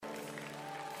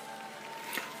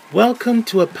Welcome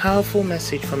to a powerful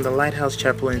message from the Lighthouse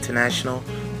Chapel International,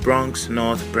 Bronx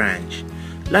North Branch.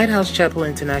 Lighthouse Chapel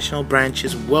International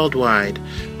branches worldwide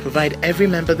provide every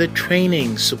member the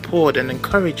training, support, and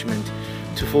encouragement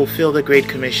to fulfill the Great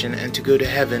Commission and to go to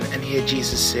heaven and hear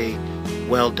Jesus say,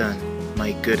 "Well done,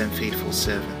 my good and faithful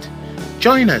servant."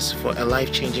 Join us for a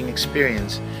life-changing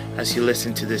experience as you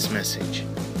listen to this message.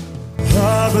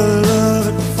 Our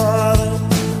beloved Father,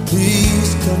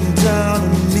 please come down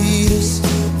and meet us.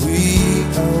 We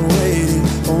are waiting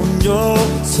on your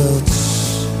touch.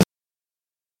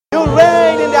 You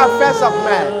reign in the affairs of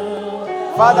men.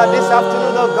 Father, this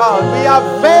afternoon, oh God, we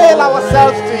avail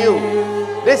ourselves to you.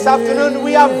 This afternoon,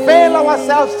 we avail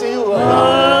ourselves to you, oh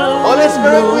God. Holy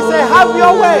Spirit, we say, have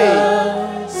your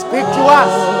way. Speak to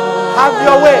us. Have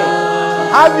your way.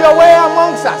 Have your way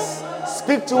amongst us.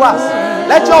 Speak to us.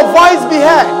 Let your voice be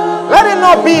heard. Let it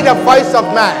not be the voice of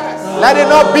man. Let it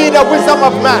not be the wisdom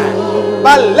of man.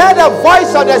 But let the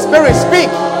voice of the Spirit speak,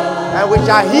 and we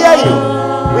shall hear you.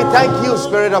 We thank you,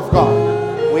 Spirit of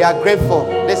God. We are grateful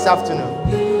this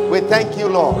afternoon. We thank you,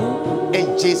 Lord,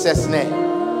 in Jesus' name.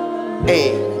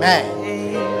 Amen.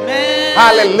 Amen.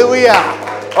 Hallelujah.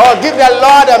 Oh, give the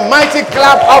Lord a mighty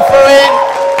clap offering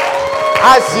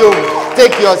as you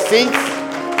take your seats.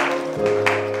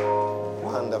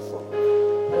 Wonderful.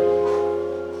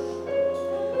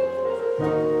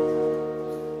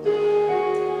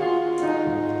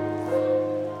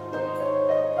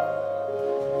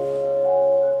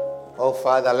 Oh,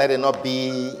 Father, let it not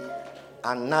be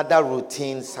another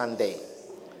routine Sunday,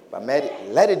 but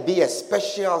let it be a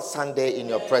special Sunday in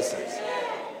your presence,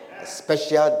 a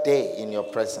special day in your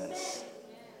presence.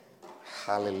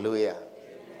 Hallelujah.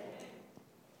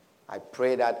 I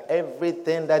pray that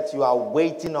everything that you are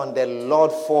waiting on the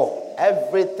Lord for,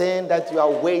 everything that you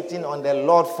are waiting on the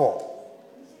Lord for,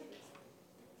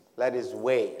 let His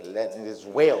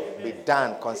will be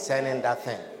done concerning that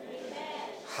thing.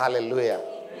 Hallelujah.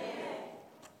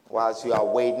 Whilst you are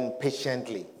waiting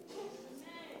patiently,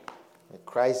 may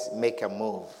Christ make a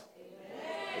move.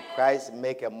 May Christ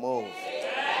make a move.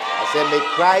 I said, may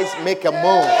Christ make a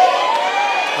move.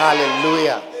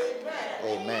 Hallelujah.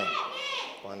 Amen.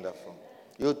 Wonderful.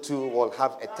 You too will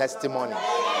have a testimony.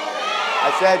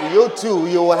 I said, you too,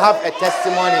 you will have a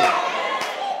testimony.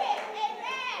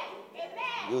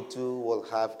 You too will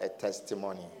have a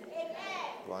testimony.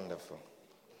 Wonderful.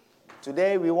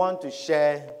 Today we want to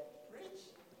share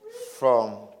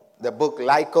from the book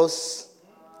Lycos,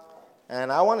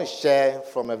 and I want to share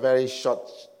from a very short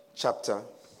chapter.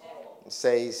 It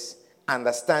says,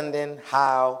 understanding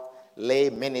how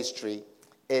lay ministry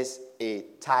is a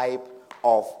type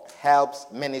of helps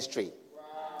ministry.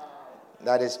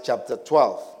 That is chapter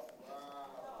 12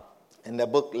 in the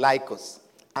book Lycos.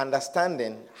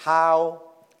 Understanding how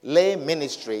lay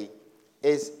ministry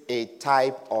is a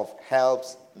type of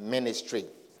helps ministry.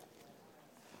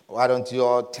 Why don't you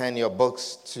all turn your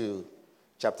books to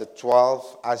chapter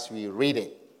 12 as we read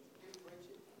it?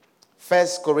 1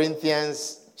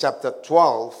 Corinthians chapter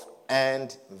 12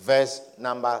 and verse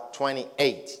number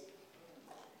 28.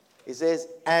 It says,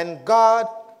 and God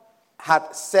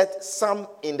had set some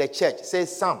in the church. Say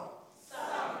some.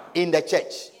 In the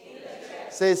church.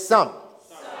 Say some.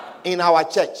 In our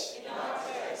church.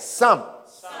 Some.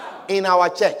 In our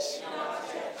church.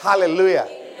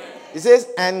 Hallelujah. It says,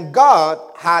 and God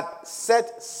had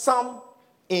set some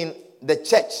in the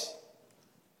church.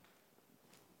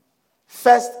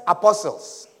 First,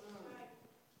 apostles.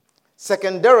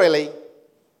 Secondarily,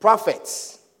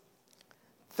 prophets.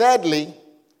 Thirdly,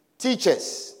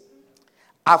 teachers.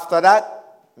 After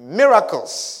that,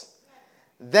 miracles.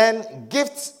 Then,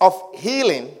 gifts of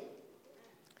healing,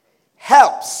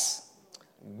 helps,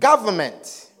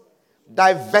 government,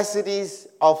 diversities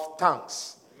of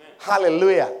tongues. Amen.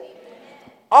 Hallelujah.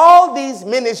 All these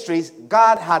ministries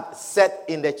God had set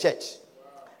in the church.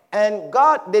 And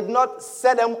God did not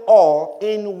set them all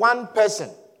in one person.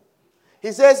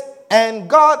 He says, and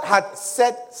God had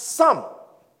set some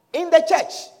in the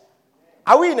church.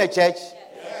 Are we in a church?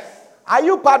 Yes. Are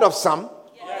you part of some?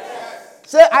 Yes.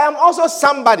 Say, I am also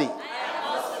somebody.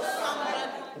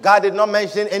 God did not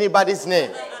mention anybody's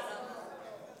name.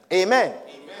 Amen.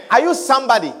 Are you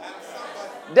somebody?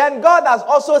 Then God has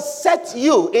also set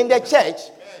you in the church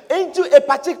into a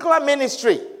particular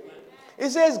ministry.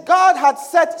 It says God had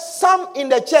set some in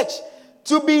the church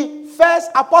to be first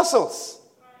apostles.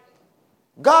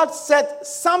 God set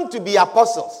some to be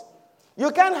apostles.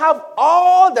 You can't have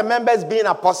all the members being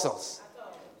apostles.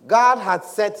 God had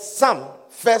set some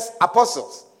first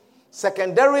apostles.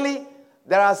 Secondarily,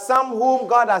 there are some whom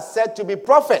God has set to be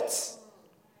prophets.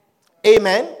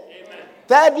 Amen.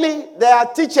 Thirdly, there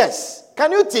are teachers.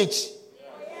 Can you teach?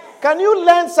 Can you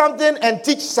learn something and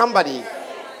teach somebody?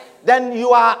 Then you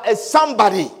are a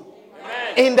somebody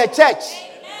in the church.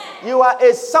 You are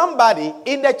a somebody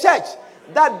in the church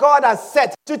that God has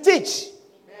set to teach.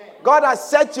 God has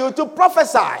set you to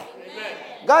prophesy.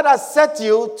 God has set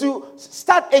you to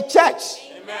start a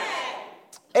church.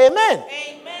 Amen.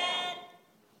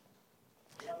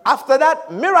 After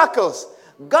that, miracles.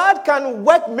 God can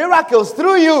work miracles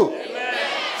through you.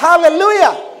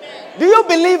 Hallelujah. Do you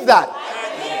believe that?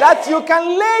 That you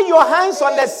can lay your hands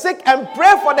on the sick and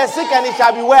pray for the sick and it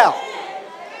shall be well.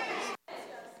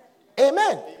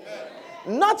 Amen.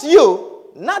 Not you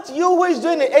who is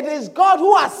doing it. It is God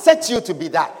who has set you to be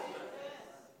that.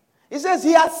 He says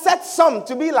he has set some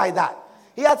to be like that.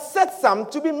 He has set some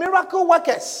to be miracle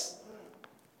workers.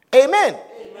 Amen.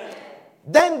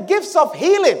 Then gifts of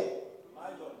healing.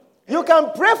 You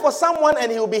can pray for someone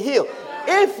and he will be healed.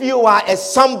 If you are a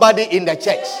somebody in the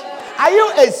church. Are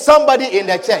you a somebody in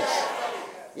the church?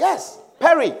 Yes.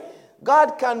 Perry,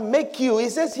 God can make you. He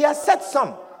says he has set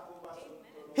some.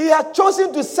 He has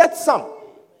chosen to set some.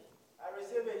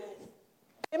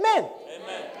 Amen.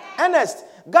 Ernest,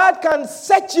 God can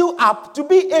set you up to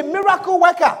be a miracle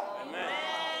worker.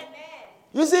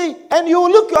 You see, and you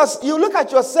look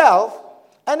at yourself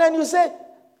and then you say,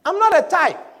 I'm not a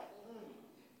type.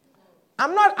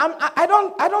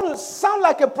 I don't sound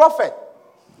like a prophet.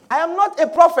 I am not a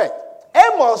prophet.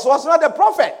 Amos was not a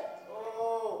prophet.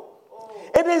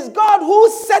 It is God who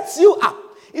sets you up.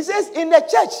 He says in the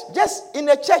church, just in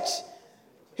the church,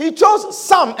 he chose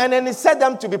some and then he set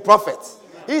them to be prophets.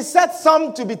 He set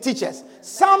some to be teachers,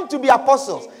 some to be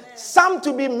apostles, some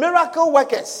to be miracle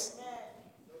workers,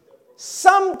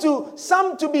 some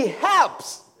to be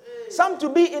helps, some to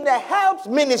be in the helps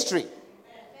ministry,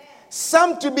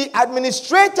 some to be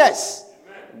administrators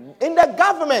in the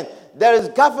government. There is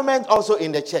government also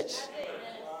in the church.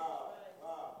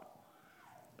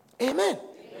 Amen.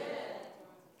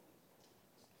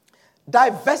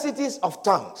 Diversities of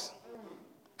tongues.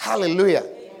 Hallelujah.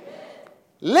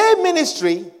 Lay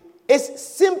ministry is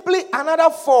simply another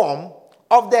form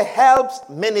of the helps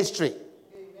ministry.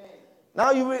 Now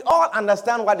you will all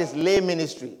understand what is lay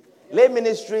ministry. Lay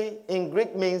ministry in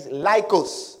Greek means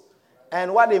laikos.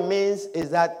 And what it means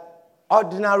is that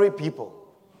ordinary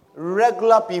people,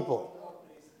 regular people,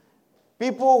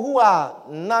 people who are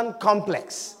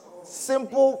non-complex,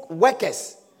 simple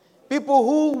workers, people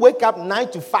who wake up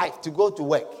 9 to 5 to go to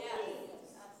work.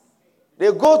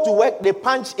 They go to work, they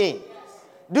punch in.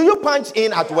 Do you punch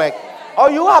in at work? Or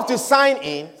you have to sign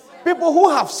in? People who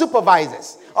have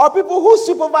supervisors or people who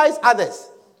supervise others.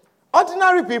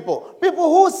 Ordinary people. People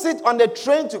who sit on the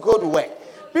train to go to work.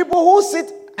 People who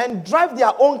sit and drive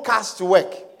their own cars to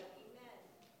work.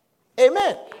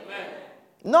 Amen.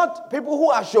 Not people who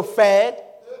are chauffeured.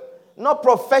 Not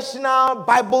professional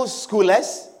Bible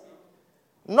scholars.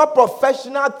 Not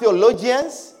professional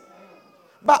theologians.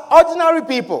 But ordinary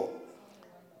people.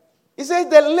 He says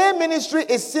the lay ministry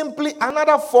is simply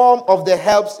another form of the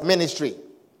helps ministry.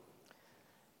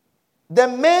 The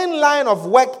main line of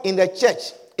work in the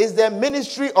church is the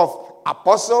ministry of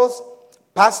apostles,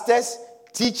 pastors,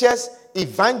 teachers,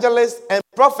 evangelists, and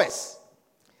prophets.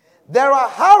 There are,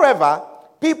 however,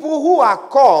 people who are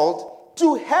called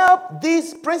to help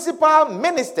these principal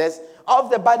ministers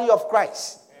of the body of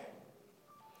Christ.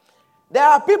 There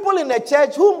are people in the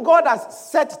church whom God has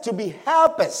set to be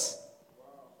helpers.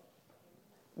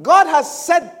 God has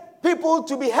set people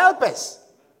to be helpers.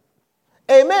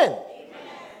 Amen.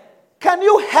 Can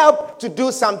you help to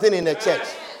do something in the church?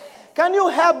 Can you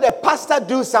help the pastor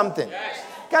do something?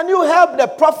 Can you help the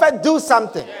prophet do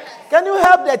something? Can you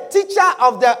help the teacher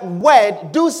of the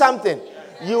word do something?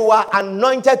 You are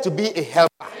anointed to be a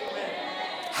helper.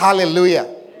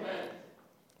 Hallelujah.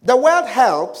 The word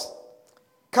helps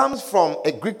comes from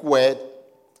a Greek word,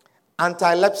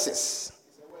 antilepsis,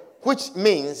 which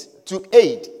means to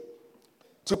aid,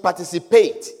 to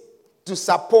participate, to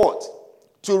support,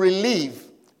 to relieve,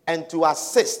 and to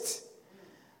assist.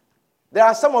 There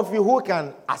are some of you who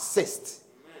can assist.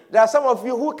 There are some of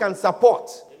you who can support.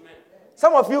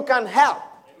 Some of you can help.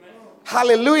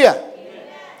 Hallelujah.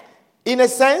 In a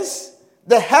sense,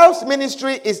 the helps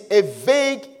ministry is a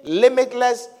vague,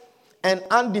 limitless, and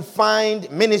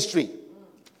undefined ministry.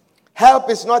 Help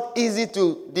is not easy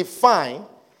to define,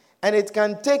 and it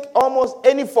can take almost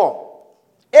any form.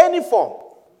 Any form.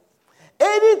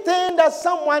 Anything that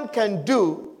someone can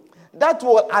do that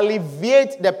will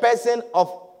alleviate the person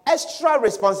of extra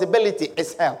responsibility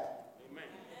is help.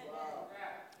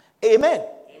 Amen. Amen.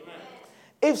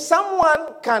 If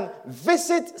someone can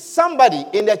visit somebody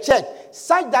in the church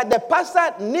such that the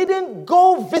pastor needn't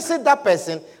go visit that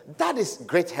person, that is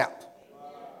great help.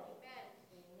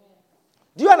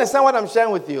 Do you understand what I'm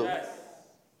sharing with you? Yes.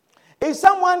 If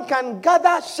someone can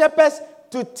gather shepherds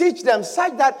to teach them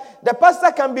such that the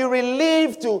pastor can be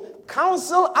relieved to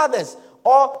counsel others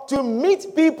or to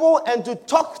meet people and to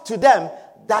talk to them,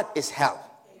 that is help.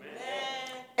 Amen.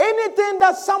 Anything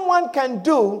that someone can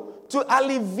do to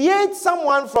alleviate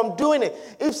someone from doing it.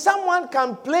 If someone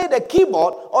can play the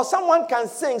keyboard or someone can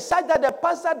sing such that the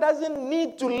pastor doesn't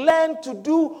need to learn to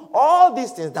do all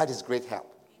these things, that is great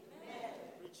help. Amen.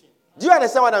 Do you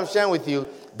understand what I'm sharing with you?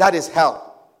 That is help.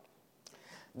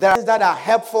 There are things that are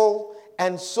helpful,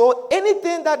 and so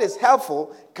anything that is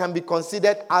helpful can be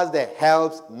considered as the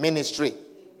helps ministry.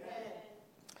 Amen.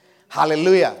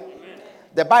 Hallelujah. Amen.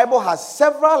 The Bible has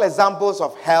several examples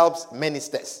of helps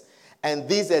ministers. And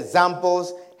these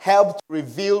examples help to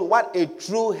reveal what a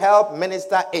true help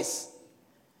minister is.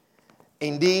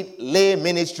 Indeed, lay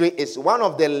ministry is one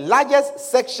of the largest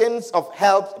sections of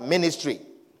help ministry.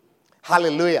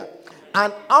 Hallelujah.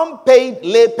 An unpaid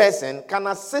lay person can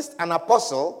assist an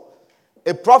apostle,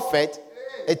 a prophet,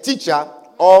 a teacher,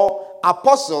 or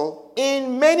apostle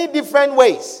in many different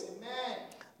ways.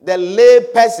 The lay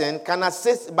person can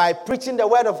assist by preaching the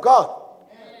word of God.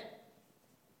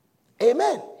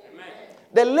 Amen.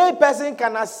 The lay person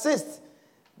can assist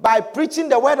by preaching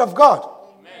the word of God.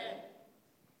 Amen.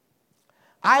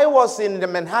 I was in the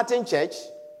Manhattan church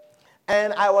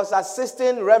and I was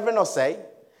assisting Reverend Osei,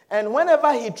 and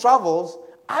whenever he travels,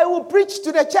 I will preach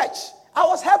to the church. I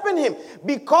was helping him.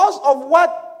 Because of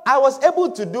what I was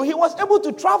able to do, he was able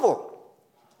to travel.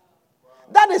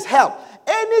 That is help.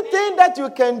 Anything that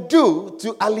you can do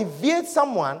to alleviate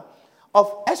someone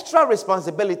of extra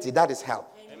responsibility, that is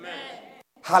help. Amen.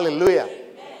 Hallelujah.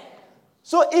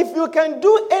 So if you can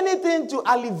do anything to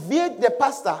alleviate the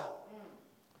pastor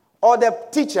or the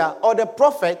teacher or the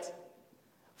prophet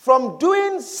from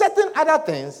doing certain other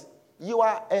things, you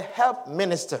are a help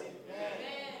minister. Amen.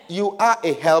 You are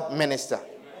a help minister.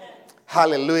 Amen.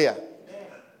 Hallelujah. Amen.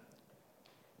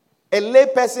 A lay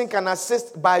person can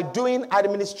assist by doing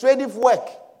administrative work.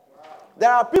 Wow.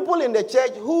 There are people in the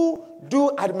church who do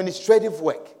administrative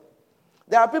work.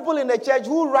 There are people in the church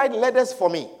who write letters for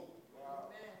me.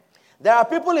 There are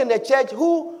people in the church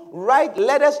who write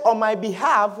letters on my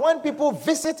behalf when people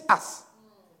visit us.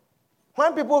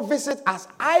 When people visit us,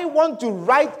 I want to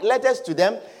write letters to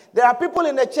them. There are people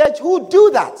in the church who do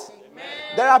that. Amen.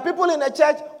 There are people in the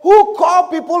church who call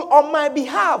people on my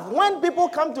behalf when people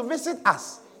come to visit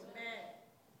us.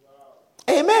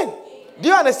 Amen. Amen. Do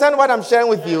you understand what I'm sharing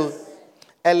with you?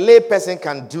 A lay person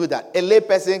can do that. A lay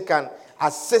person can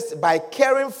assist by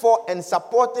caring for and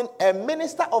supporting a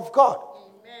minister of God.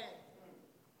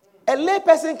 A lay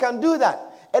person can do that.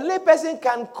 A lay person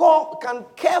can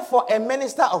care for a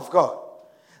minister of God.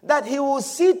 That he will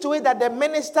see to it that the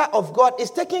minister of God is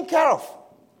taken care of.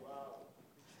 Wow.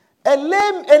 A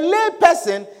lay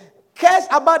person cares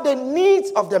about the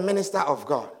needs of the minister of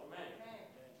God.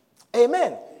 Amen.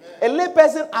 Amen. A lay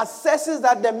person assesses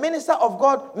that the minister of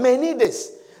God may need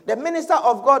this. The minister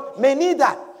of God may need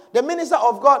that. The minister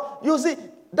of God, you see,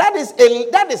 that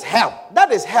is help.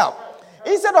 That is help.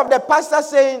 Instead of the pastor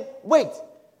saying, wait,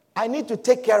 I need to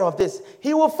take care of this,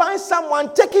 he will find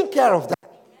someone taking care of that.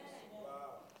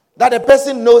 That the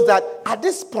person knows that at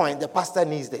this point, the pastor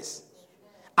needs this.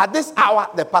 At this hour,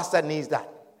 the pastor needs that.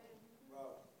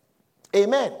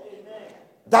 Amen.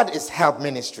 That is help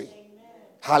ministry.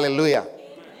 Hallelujah.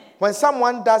 When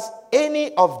someone does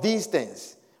any of these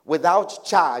things without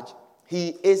charge,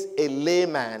 he is a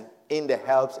layman in the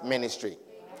help ministry.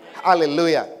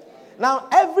 Hallelujah. Now,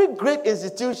 every great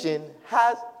institution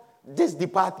has this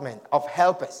department of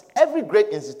helpers. Every great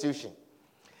institution.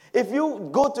 If you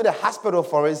go to the hospital,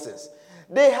 for instance,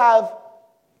 they have...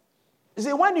 You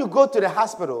see, when you go to the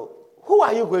hospital, who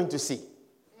are you going to see?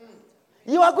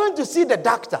 You are going to see the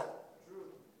doctor.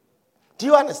 Do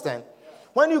you understand?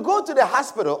 When you go to the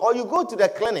hospital or you go to the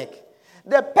clinic,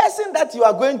 the person that you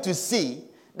are going to see,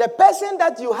 the person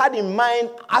that you had in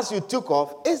mind as you took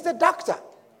off, is the doctor.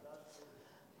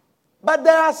 But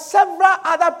there are several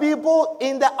other people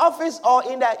in the office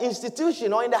or in the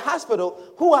institution or in the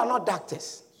hospital who are not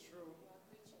doctors.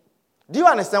 Do you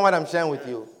understand what I'm sharing with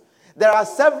you? There are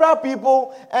several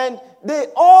people and they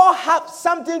all have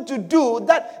something to do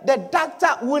that the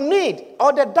doctor will need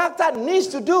or the doctor needs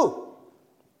to do.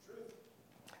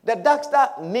 The doctor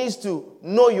needs to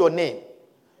know your name,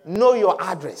 know your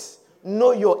address,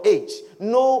 know your age,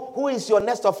 know who is your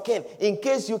next of kin in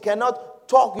case you cannot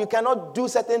talk, you cannot do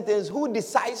certain things. Who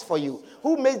decides for you?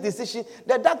 Who makes decisions?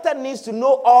 The doctor needs to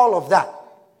know all of that.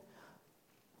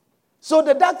 So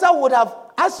the doctor would have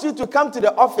asked you to come to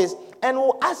the office and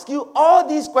will ask you all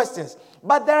these questions.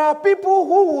 But there are people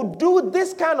who will do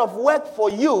this kind of work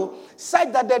for you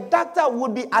such that the doctor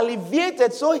would be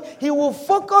alleviated, so he will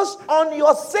focus on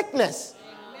your sickness.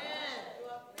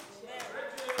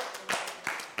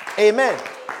 Amen.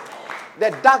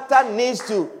 The doctor needs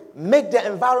to make the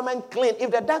environment clean.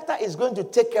 If the doctor is going to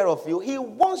take care of you, he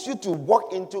wants you to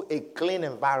walk into a clean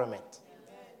environment.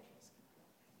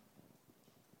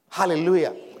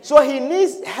 Hallelujah. So he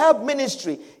needs help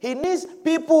ministry. He needs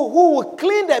people who will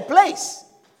clean the place.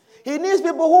 He needs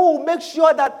people who will make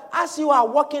sure that as you are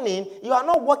walking in, you are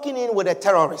not walking in with a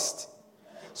terrorist.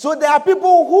 So there are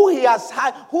people who he has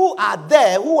had, who are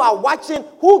there, who are watching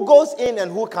who goes in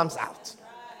and who comes out.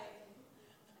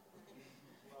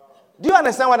 Do you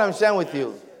understand what I'm sharing with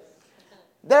you?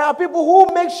 There are people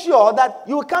who make sure that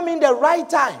you come in the right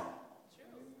time.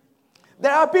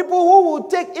 There are people who will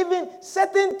take even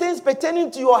certain things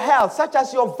pertaining to your health, such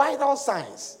as your vital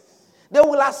signs. They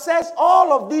will assess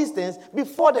all of these things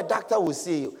before the doctor will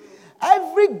see you.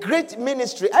 Every great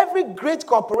ministry, every great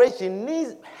corporation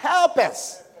needs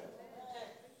helpers.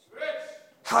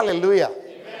 Hallelujah.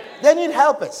 They need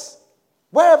helpers.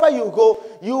 Wherever you go,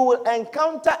 you will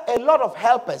encounter a lot of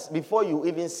helpers before you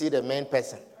even see the main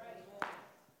person.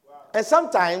 And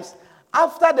sometimes,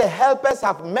 after the helpers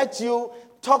have met you,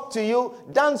 talked to you,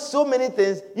 done so many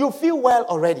things, you feel well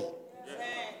already.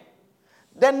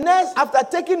 The nurse, after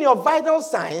taking your vital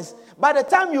signs, by the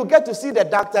time you get to see the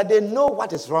doctor, they know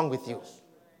what is wrong with you.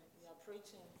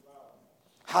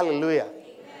 Hallelujah.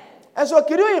 And so,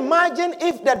 can you imagine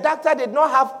if the doctor did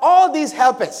not have all these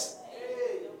helpers?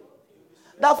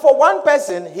 That for one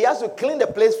person, he has to clean the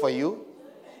place for you.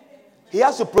 He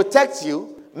has to protect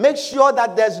you, make sure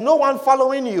that there's no one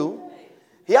following you.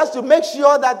 He has to make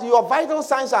sure that your vital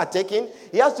signs are taken.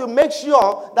 He has to make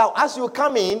sure that as you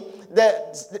come in,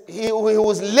 he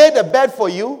will lay the bed for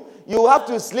you. You have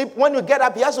to sleep. When you get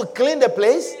up, he has to clean the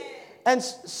place. And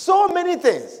so many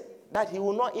things that he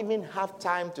will not even have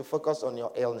time to focus on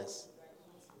your illness.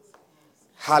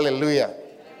 Hallelujah.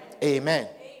 Amen.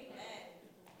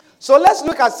 So let's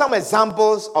look at some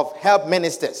examples of help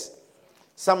ministers.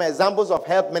 Some examples of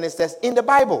help ministers in the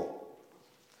Bible.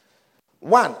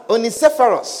 1,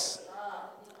 Onesiphorus,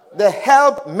 the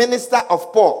help minister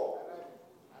of Paul.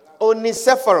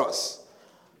 Onesiphorus.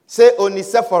 Say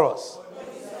Onesiphorus.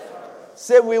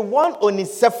 Say, we want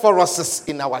Onesiphoruses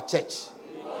in our church.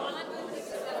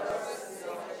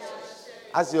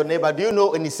 Ask your neighbor, do you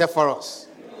know Onesiphorus?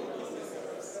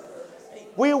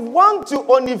 We want to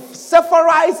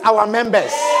Onesiphorize our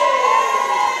members.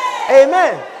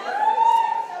 Amen.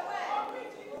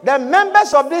 The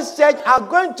members of this church are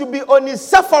going to be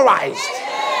Onesiphorized.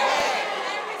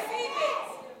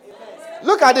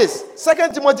 Look at this.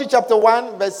 2 Timothy chapter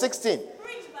 1, verse 16.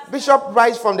 Bishop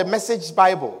writes from the Message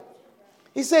Bible.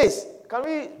 He says, can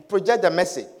we project the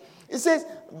message? He says,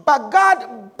 but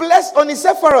God bless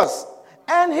Onesiphorus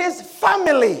and his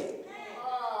family.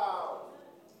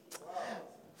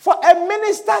 For a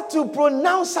minister to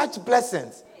pronounce such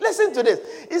blessings. Listen to this.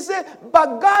 He said,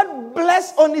 but God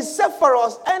bless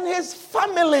Onesiphorus and his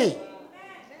family.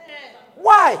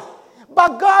 Why?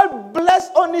 But God bless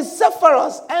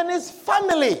Onesiphorus and his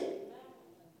family.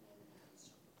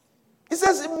 He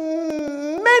says,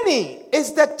 many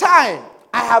is the time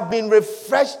I have been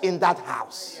refreshed in that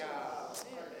house.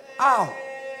 Ow.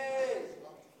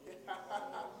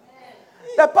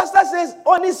 The pastor says,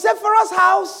 Onesiphorus'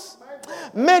 house,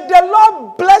 may the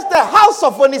Lord bless the house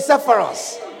of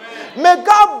Onesiphorus. May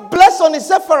God bless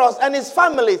Onesiphorus and his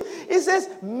family. He says,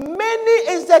 many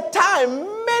is the time,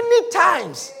 many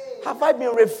times have I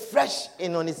been refreshed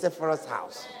in Onesiphorus'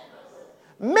 house.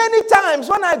 Many times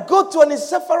when I go to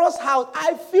Onesiphorus' house,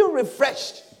 I feel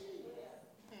refreshed.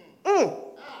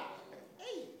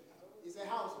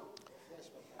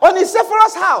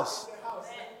 Onesiphorus' house.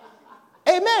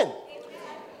 Amen.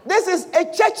 This is a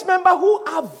church member who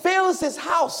avails his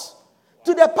house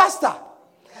to the pastor.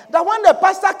 That when the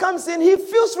pastor comes in, he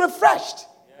feels refreshed.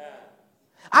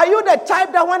 Are you the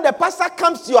type that when the pastor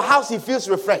comes to your house, he feels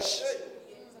refreshed?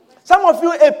 Some of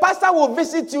you, a pastor will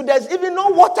visit you, there's even no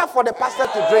water for the pastor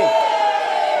to drink.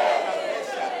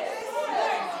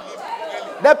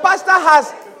 The pastor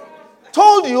has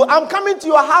told you, I'm coming to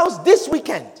your house this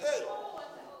weekend.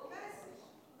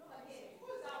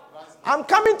 I'm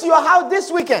coming to your house this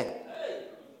weekend.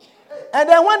 And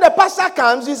then when the pastor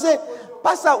comes, you say,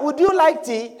 Pastor, would you like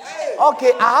tea?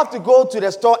 Okay, I have to go to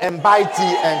the store and buy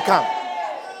tea and come.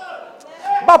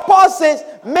 But Paul says,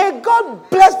 May God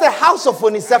bless the house of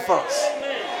Onesiphorus.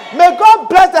 May God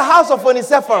bless the house of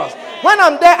Onesiphorus. When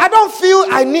I'm there, I don't feel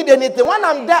I need anything. When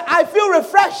I'm there, I feel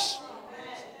refreshed.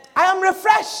 I am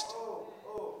refreshed.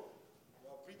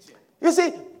 You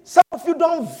see, some of you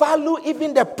don't value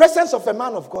even the presence of a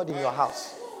man of God in your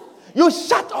house. You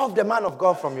shut off the man of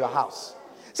God from your house.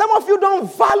 Some of you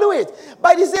don't value it.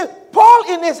 But he said, Paul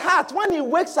in his heart, when he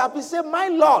wakes up, he said, my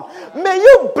Lord, may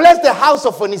you bless the house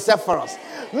of Onesiphorus.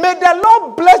 May the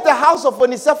Lord bless the house of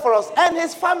Onesiphorus and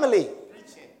his family.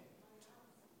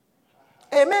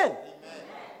 Amen.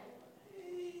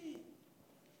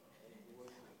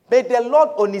 May the Lord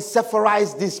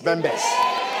Onesiphorize these members.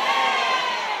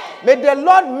 May the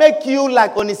Lord make you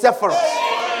like Onesiphorus.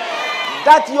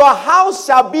 That your house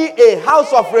shall be a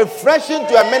house of refreshing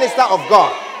to a minister of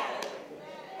God.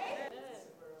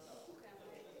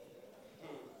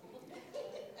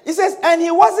 He says, and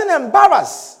he wasn't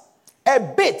embarrassed a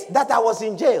bit that I was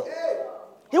in jail.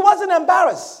 He wasn't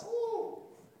embarrassed.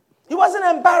 He wasn't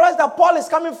embarrassed that Paul is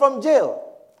coming from jail.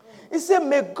 He said,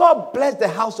 may God bless the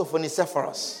house of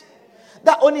Onesiphorus.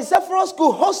 That Onesiphorus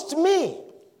could host me.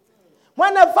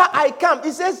 Whenever I come,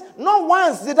 he says, not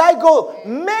once did I go.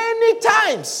 Many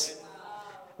times.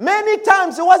 Many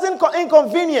times it wasn't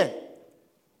inconvenient.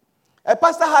 A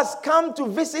pastor has come to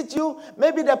visit you.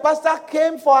 Maybe the pastor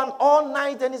came for an all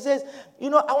night and he says, I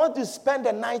want to spend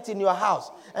the night in your house.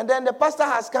 And then the pastor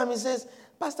has come. He says,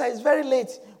 Pastor, it's very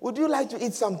late. Would you like to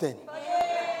eat something?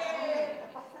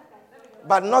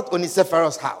 But not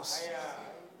Onesiphorus' house.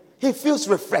 He feels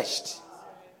refreshed.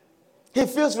 He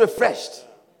feels refreshed.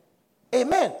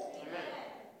 Amen.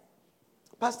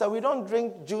 Pastor, we don't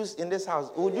drink juice in this house.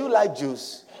 Would you like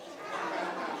juice?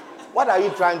 What are you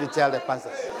trying to tell the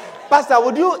pastor? Pastor,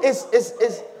 would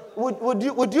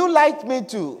you like me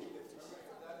to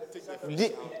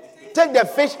take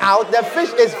the fish out? The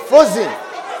fish is frozen.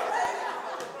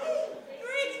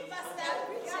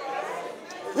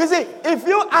 You see, if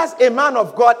you ask a man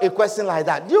of God a question like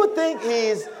that, do you think he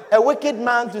is a wicked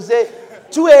man to say,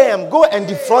 2 a.m., go and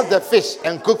defrost the fish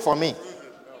and cook for me?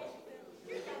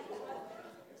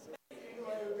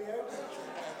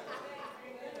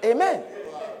 Amen.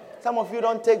 Some of you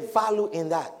don't take value in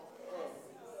that.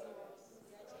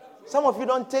 Some of you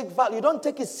don't take value. You don't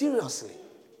take it seriously.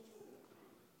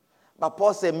 But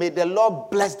Paul said, may the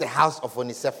Lord bless the house of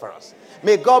Onesiphorus.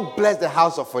 May God bless the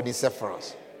house of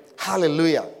Onesiphorus.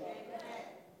 Hallelujah.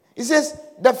 He says,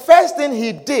 the first thing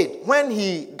he did when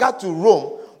he got to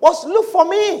Rome was look for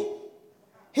me.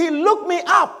 He looked me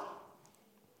up.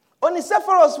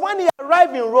 Onesiphorus, when he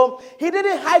arrived in Rome, he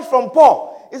didn't hide from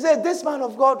Paul. He said, this man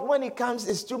of God, when he comes,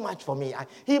 is too much for me.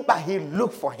 But he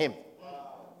looked for him.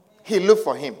 He looked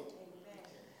for him.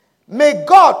 May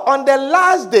God, on the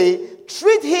last day,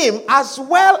 treat him as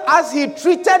well as he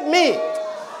treated me.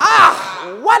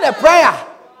 What a prayer.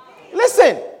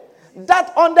 Listen,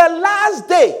 that on the last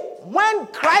day, when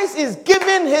Christ is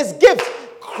giving his gift,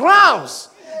 crowns,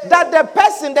 that the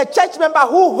person, the church member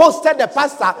who hosted the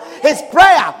pastor, his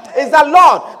prayer is that,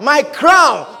 Lord, my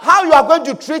crown, how you are going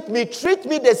to treat me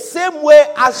the same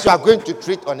way as you are going to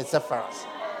treat Onesiphorus.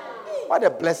 What a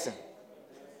blessing.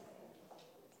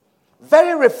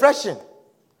 Very refreshing.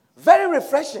 Very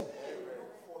refreshing.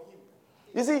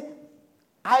 You see,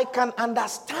 I can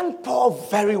understand Paul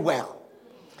very well.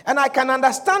 And I can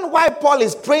understand why Paul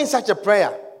is praying such a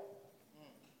prayer.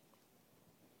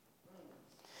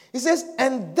 He says,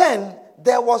 and then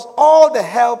there was all the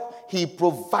help he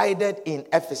provided in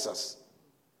Ephesus.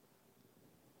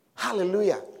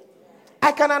 Hallelujah.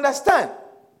 I can understand.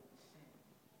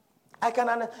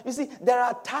 You see, there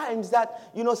are times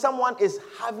that, someone is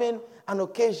having an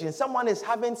occasion. Someone is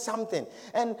having something.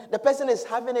 And the person is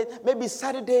having it maybe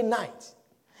Saturday night.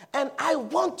 And I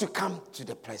want to come to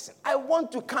the person. I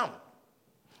want to come.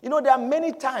 There are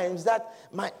many times that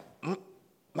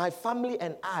my family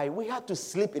and I, we had to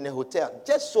sleep in a hotel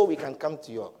just so we can come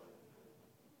to your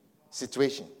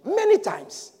situation. Many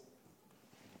times.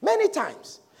 Many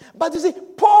times. But you see,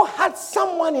 Paul had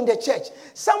someone in the church,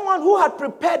 someone who had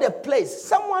prepared a place,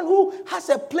 someone who has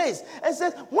a place, and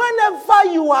says,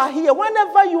 whenever you are here,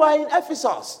 whenever you are in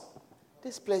Ephesus,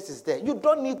 this place is there. You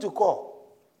don't need to call.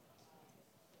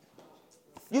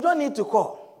 You don't need to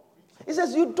call. He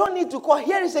says, you don't need to call.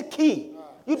 Here is a key.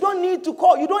 You don't need to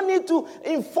call. You don't need to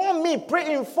inform me.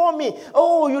 Inform me.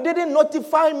 Oh, you didn't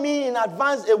notify me in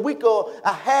advance a week or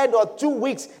ahead or 2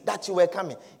 weeks that you were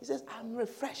coming. He says, I'm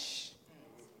refreshed.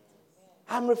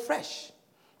 I'm refreshed.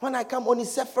 When I come,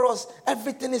 Onesiphorus,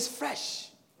 everything is fresh.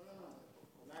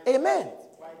 Amen.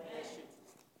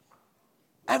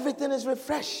 Everything is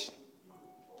refreshed.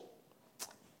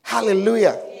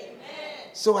 Hallelujah.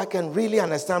 So I can really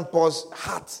understand Paul's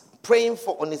heart praying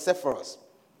for Onesiphorus.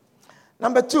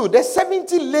 Number 2, the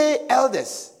 70 lay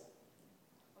elders,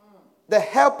 the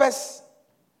helpers,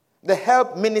 the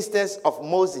help ministers of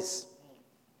Moses.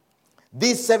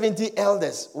 These 70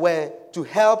 elders were to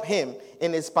help him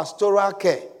in his pastoral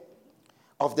care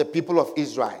of the people of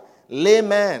Israel.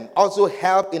 Laymen also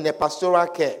help in the pastoral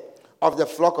care of the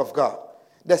flock of God.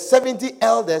 The 70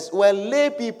 elders were lay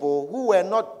people who were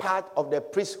not part of the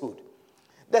priesthood.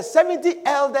 The 70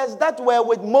 elders that were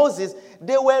with Moses,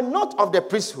 they were not of the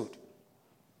priesthood.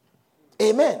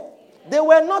 Amen. They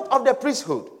were not of the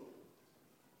priesthood.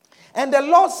 And the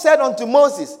Lord said unto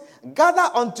Moses, gather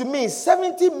unto me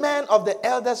 70 men of the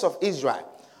elders of Israel,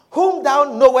 whom thou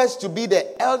knowest to be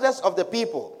the elders of the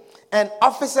people, and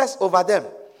officers over them,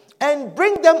 and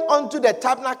bring them unto the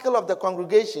tabernacle of the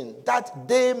congregation, that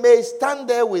they may stand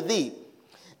there with thee.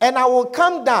 And I will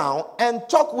come down and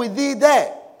talk with thee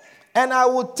there. And I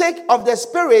will take of the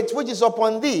Spirit which is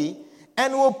upon thee,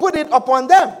 and will put it upon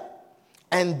them.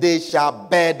 And they shall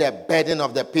bear the burden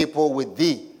of the people with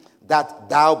thee, that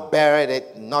thou bearest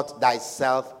it not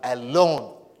thyself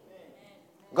alone.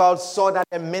 God saw that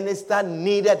the minister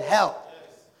needed help.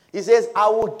 He says, I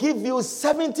will give you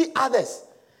 70 others.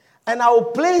 And I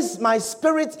will place my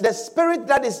spirit, the spirit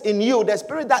that is in you, the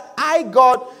spirit that I,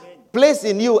 God, place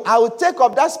in you. I will take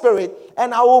of that spirit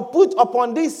and I will put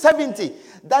upon these 70,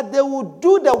 that they will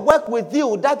do the work with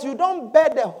you, that you don't bear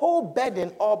the whole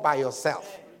burden all by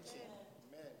yourself.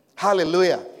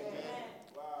 Hallelujah.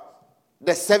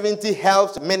 The 70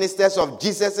 helped ministers of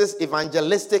Jesus'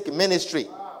 evangelistic ministry.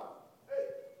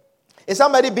 Is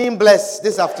somebody being blessed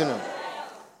this afternoon?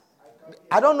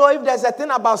 I don't know if there's a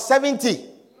thing about 70.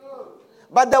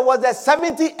 But there was the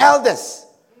 70 elders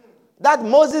that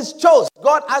Moses chose.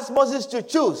 God asked Moses to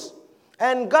choose.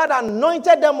 And God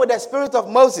anointed them with the spirit of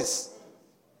Moses.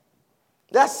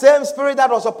 That same spirit that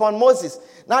was upon Moses.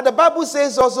 Now the Bible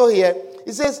says also here,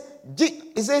 it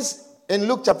says in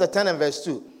Luke chapter 10 and verse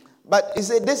 2. But it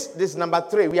says this number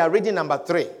 3. We are reading number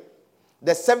 3.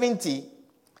 The 70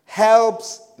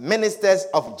 helps ministers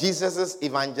of Jesus'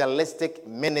 evangelistic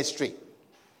ministry.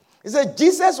 He said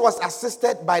Jesus was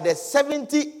assisted by the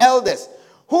 70 elders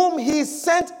whom he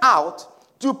sent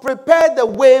out to prepare the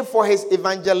way for his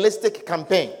evangelistic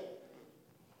campaign.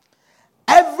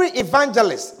 Every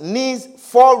evangelist needs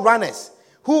forerunners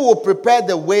who will prepare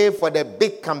the way for the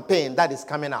big campaign that is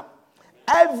coming up.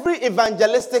 Every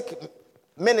evangelistic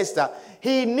minister,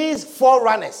 he needs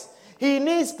forerunners. He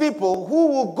needs people who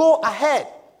will go ahead,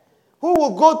 who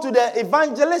will go to the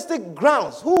evangelistic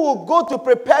grounds, who will go to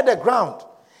prepare the ground.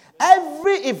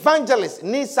 Every evangelist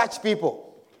needs such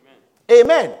people.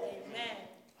 Amen.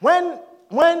 Amen.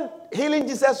 When Healing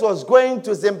Jesus was going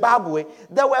to Zimbabwe,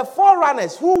 there were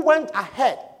forerunners who went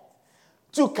ahead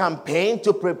to campaign,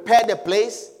 to prepare the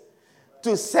place,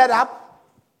 to set up,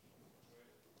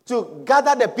 to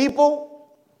gather the people,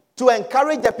 to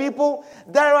encourage the people.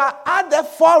 There are other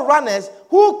forerunners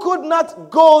who could not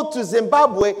go to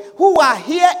Zimbabwe, who are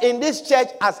here in this church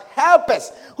as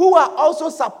helpers, who are also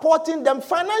supporting them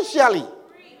financially.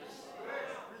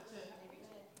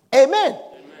 Amen.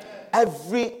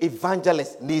 Every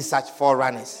evangelist needs such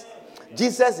forerunners.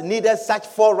 Jesus needed such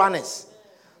forerunners.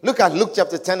 Look at Luke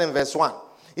chapter 10 and verse 1.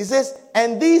 He says,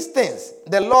 and these things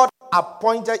the Lord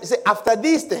appointed. He said, after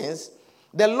these things,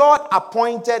 the Lord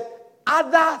appointed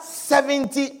other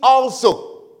 70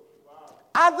 also.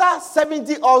 Other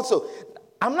 70 also.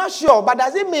 I'm not sure, but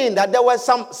does it mean that there were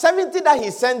some 70 that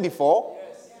he sent before?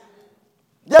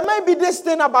 There may be this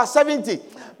thing about 70.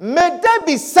 May there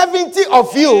be 70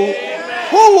 of you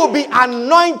who will be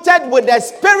anointed with the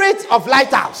spirit of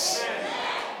Lighthouse.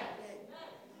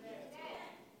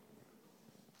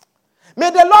 May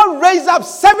the Lord raise up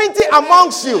 70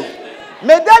 amongst you.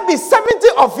 May there be 70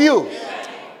 of you.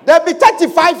 There will be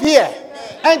 35 here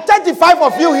and 35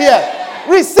 of you here.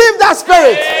 Receive that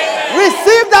spirit.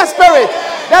 Receive that spirit.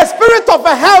 The spirit of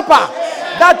a helper,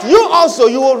 that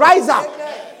you will rise up.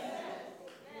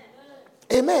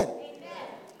 Amen.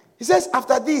 He says,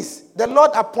 after this, the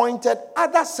Lord appointed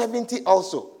other 70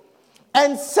 also,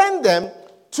 and sent them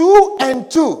 2 and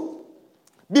 2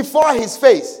 before his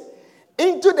face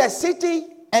into the city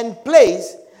and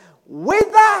place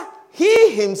whither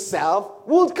he himself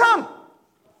would come.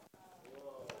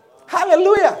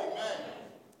 Hallelujah.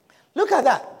 Look at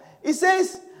that. He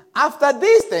says, after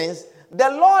these things, the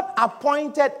Lord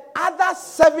appointed other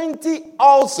 70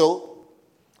 also,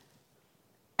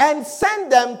 and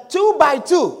sent them 2 by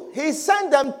 2. He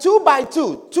sent them 2 by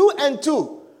 2, 2 and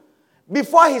 2,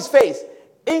 before his face,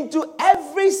 into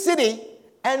every city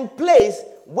and place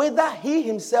whither he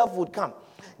himself would come.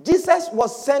 Jesus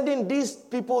was sending these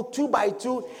people 2 by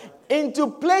 2 into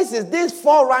places, these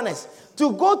forerunners,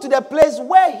 to go to the place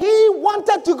where he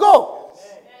wanted to go.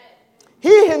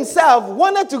 He himself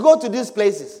wanted to go to these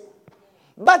places.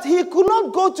 But he could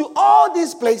not go to all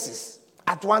these places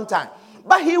at one time.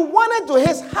 But he wanted to,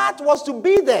 his heart was to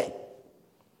be there.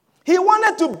 He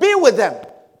wanted to be with them.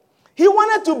 He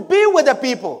wanted to be with the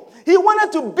people. He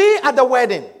wanted to be at the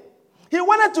wedding. He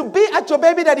wanted to be at your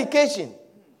baby dedication.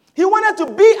 He wanted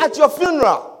to be at your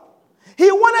funeral. He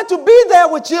wanted to be there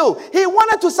with you. He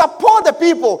wanted to support the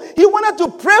people. He wanted to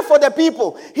pray for the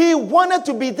people. He wanted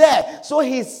to be there. So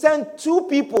he sent 2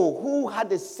 people who had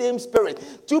the same spirit.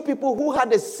 2 people who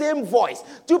had the same voice.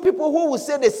 2 people who would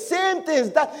say the same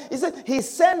things. That he said he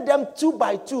sent them 2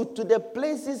 by 2 to the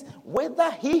places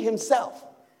where he himself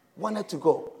wanted to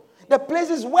go. The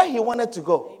places where he wanted to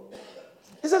go.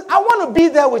 He says, I want to be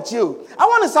there with you. I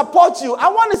want to support you. I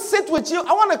want to sit with you.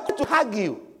 I want to hug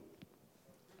you.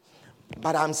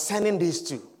 But I'm sending these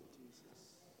 2.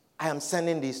 I am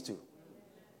sending these 2.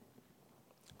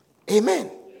 Amen.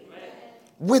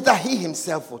 Whither he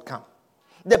himself would come.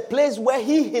 The place where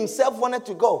he himself wanted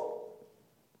to go.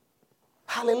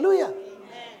 Hallelujah.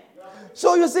 Amen.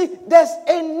 So you see, there's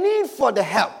a need for the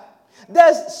help.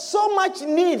 There's so much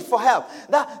need for help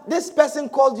that this person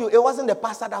called you. It wasn't the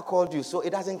pastor that called you, so it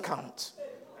doesn't count.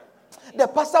 The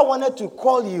pastor wanted to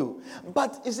call you,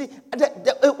 but you see,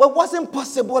 it wasn't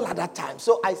possible at that time.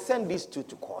 So I sent these 2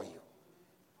 to call you.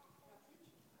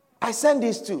 I sent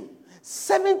these 2.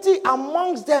 70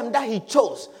 amongst them that he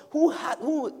chose, who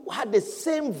had the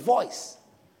same voice,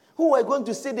 who were going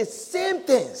to say the same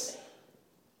things.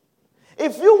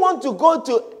 If you want to go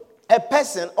to a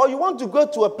person or you want to go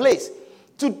to a place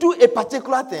to do a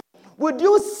particular thing, would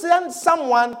you send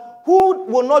someone who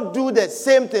will not do the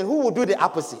same thing, who will do the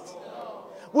opposite?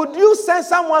 Would you send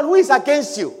someone who is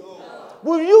against you?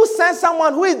 Will you send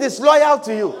someone who is disloyal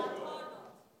to you?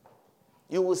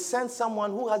 You will send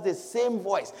someone who has the same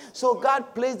voice. So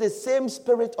God placed the same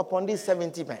spirit upon these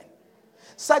 70 men.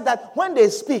 Such that when they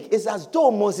speak, it's as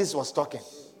though Moses was talking.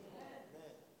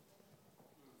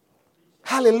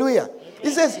 Hallelujah.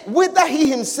 He says, whither he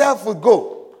himself would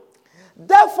go.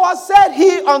 Therefore said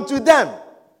he unto them.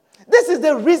 This is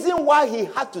the reason why he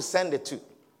had to send the 2.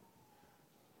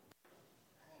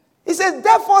 He says,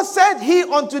 therefore said he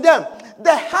unto them,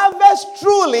 the harvest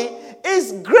truly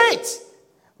is great,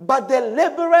 but the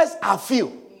laborers are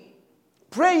few.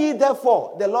 Pray ye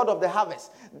therefore the Lord of the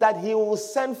harvest, that he will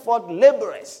send forth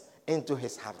laborers into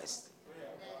his harvest.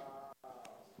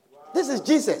 This is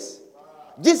Jesus.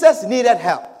 Jesus needed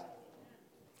help.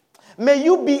 May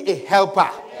you be a helper.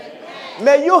 Amen.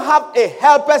 May you have a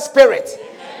helper spirit.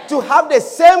 Amen. To have the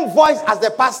same voice as the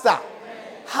pastor.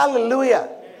 Amen. Hallelujah.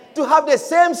 To have the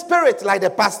same spirit like the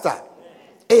pastor.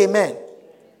 Amen.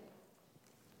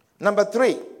 Number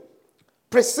 3,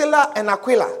 Priscilla and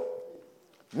Aquila,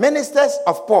 ministers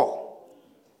of Paul.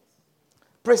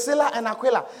 Priscilla and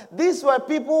Aquila. These were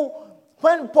people,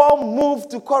 when Paul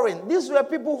moved to Corinth, these were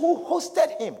people who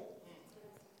hosted him.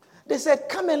 They said,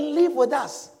 come and live with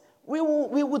us. We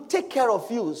will take care of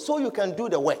you so you can do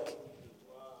the work.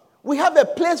 We have a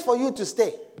place for you to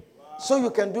stay so you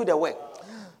can do the work.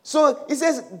 So he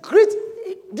says, great.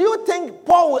 Do you think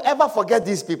Paul will ever forget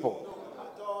these people?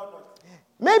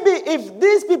 Maybe if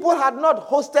these people had not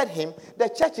hosted him, the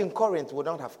church in Corinth would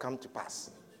not have come to pass.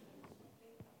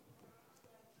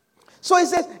 So he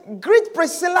says, greet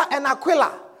Priscilla and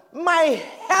Aquila, my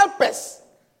helpers,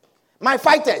 my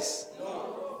fighters,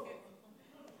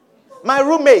 my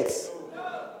roommates.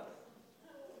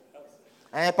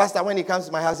 And Pastor, when he comes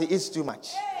to my house, he eats too much.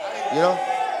 You know?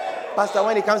 Pastor,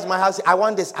 when he comes to my house, I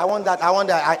want this, I want that, I want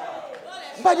that.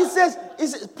 But he says,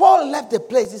 Paul left the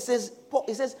place. He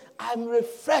says, I'm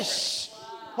refreshed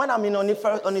when I'm in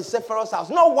Onesiphorus' house.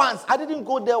 Not once. I didn't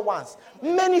go there once.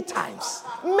 Many times.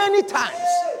 Many times.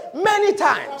 Many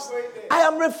times. I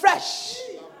am refreshed.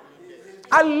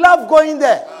 I love going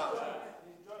there.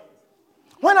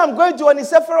 When I'm going to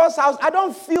Onesiphorus' house, I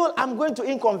don't feel I'm going to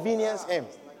inconvenience him.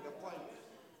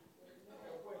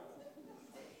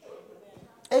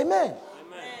 Amen.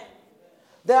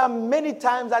 There are many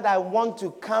times that I want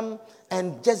to come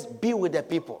and just be with the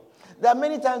people. There are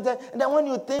many times that when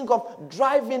you think of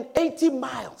driving 80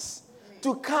 miles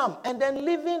to come and then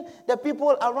leaving the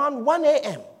people around 1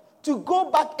 a.m. to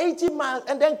go back 80 miles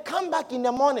and then come back in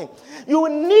the morning, you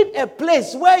need a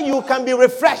place where you can be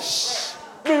refreshed.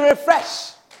 Be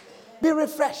refreshed. Be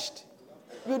refreshed.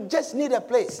 You just need a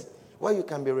place where you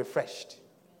can be refreshed.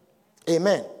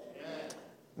 Amen.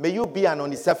 May you be an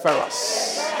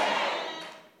Onesiphorus.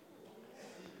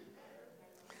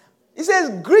 He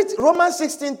says, greet, Romans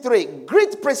 16:3,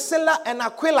 greet Priscilla and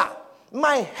Aquila,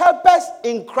 my helpers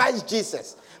in Christ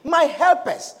Jesus. My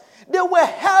helpers. They were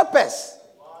helpers.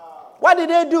 What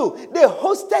did they do? They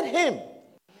hosted him.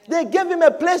 They gave him a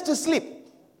place to sleep.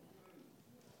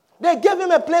 They gave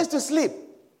him a place to sleep.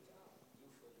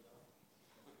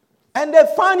 And they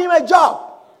found him a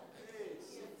job.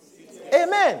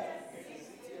 Amen.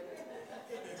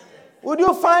 Would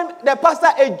you find the pastor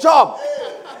a job?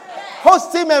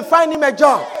 Host him and find him a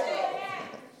job.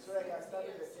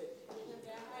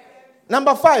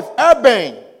 Number 5,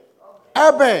 Urban.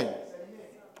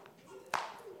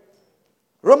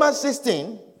 Romans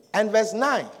 16 and verse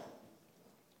 9.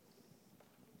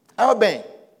 Urban.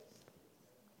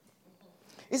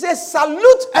 He says,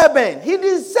 salute Urban. He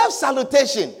deserves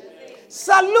salutation.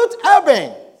 Salute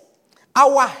Urban.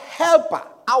 Our helper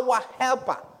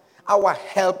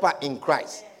in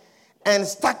Christ. And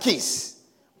Stachys,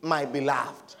 my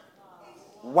beloved.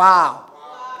 Wow.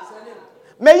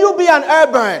 May you be an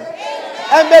Urban.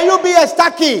 And may you be a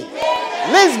Stachys.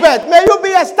 Lisbeth, may you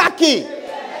be a Stachys.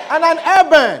 And an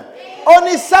Urban.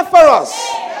 Onesiphorus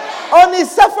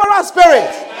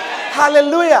spirit.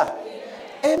 Hallelujah.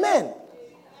 Amen.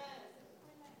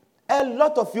 A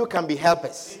lot of you can be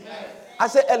helpers. I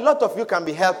say a lot of you can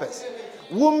be helpers.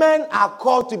 Women are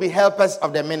called to be helpers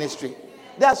of the ministry.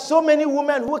 There are so many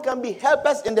women who can be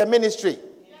helpers in the ministry.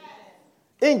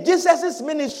 In Jesus'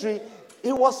 ministry,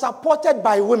 he was supported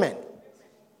by women.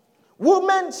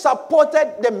 Women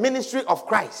supported the ministry of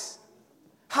Christ.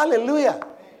 Hallelujah.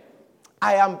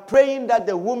 I am praying that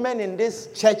the women in this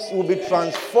church will be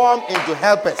transformed into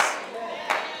helpers.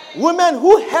 Women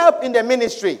who help in the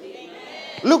ministry.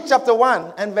 Luke chapter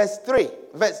 1 and verse 3.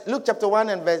 Luke chapter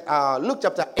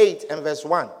 8 and verse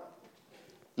 1.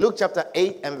 Luke chapter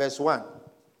 8 and verse 1.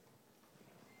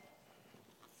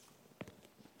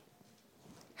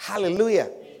 Hallelujah.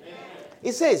 Amen.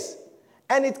 It says,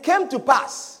 and it came to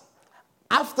pass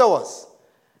afterwards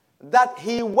that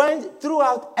he went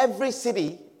throughout every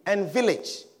city and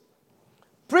village,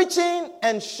 preaching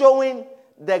and showing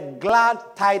the glad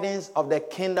tidings of the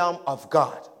kingdom of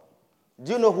God.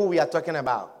 Do you know who we are talking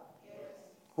about? Yes.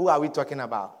 Who are we talking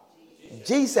about?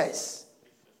 Jesus.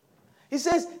 He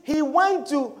says he went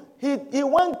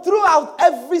throughout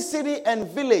every city and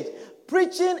village,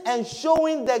 preaching and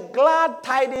showing the glad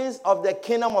tidings of the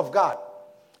kingdom of God.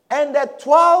 And the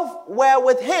 12 were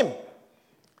with him.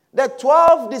 The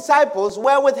 12 disciples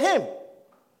were with him.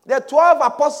 The 12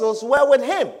 apostles were with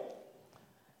him.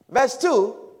 Verse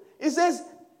 2, it says,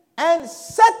 and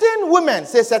certain women,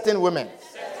 say certain women.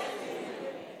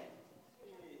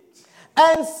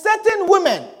 And certain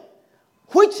women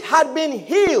which had been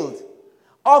healed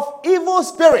of evil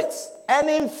spirits and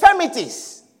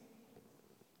infirmities.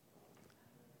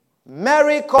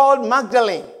 Mary called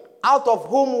Magdalene, out of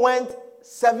whom went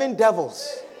 7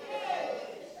 devils.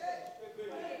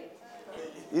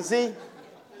 You see,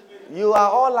 you are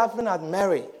all laughing at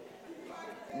Mary.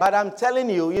 But I'm telling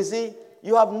you, you see,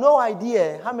 you have no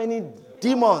idea how many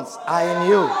demons are in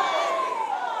you.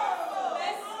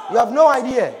 You have no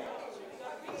idea.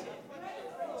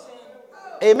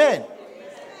 Amen.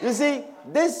 You see,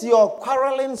 this your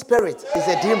quarreling spirit is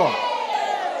a demon.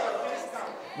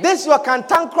 This your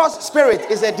cantankerous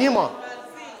spirit is a demon.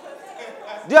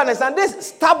 Do you understand? This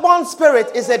stubborn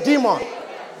spirit is a demon.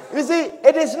 You see,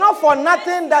 it is not for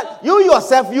nothing that you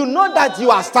yourself, you know that you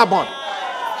are stubborn.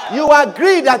 You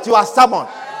agree that you are stubborn.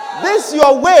 This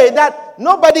your way that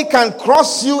nobody can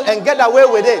cross you and get away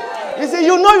with it. You see,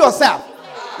 you know yourself.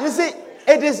 You see,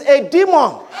 it is a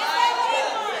demon.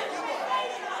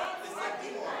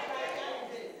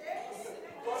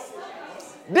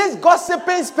 This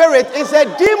gossiping spirit is a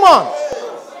demon.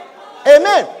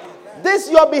 Amen. This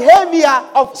your behavior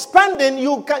of spending,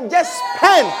 you can just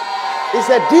spend. It's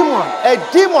a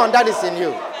demon that is in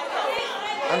you.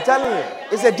 I'm telling you,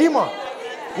 it's a demon.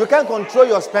 You can't control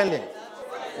your spending.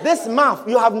 This mouth,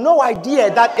 you have no idea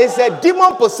that it's a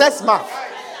demon-possessed mouth.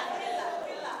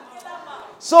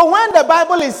 So when the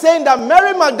Bible is saying that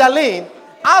Mary Magdalene,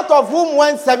 out of whom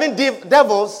went 7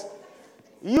 devils,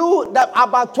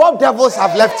 about 12 devils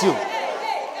have left you.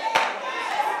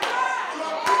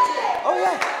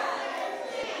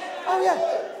 Oh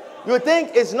yeah. You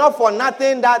think it's not for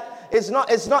nothing that it's not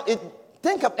a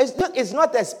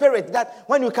spirit that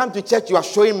when you come to church you are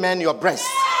showing men your breasts.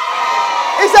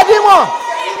 It's a demon.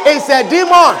 It's a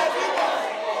demon.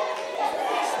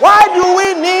 Why do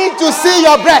we need to see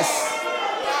your breasts?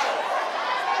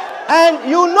 And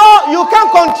you know you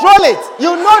can't control it.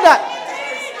 You know that.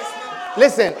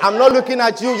 Listen, I'm not looking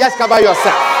at you. Just cover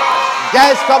yourself.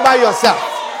 Just cover yourself.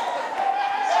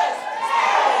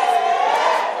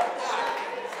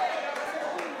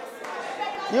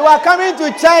 You are coming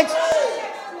to church.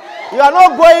 You are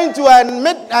not going to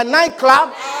a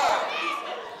nightclub.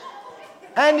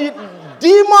 And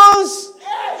demons.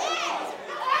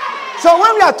 So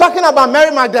when we are talking about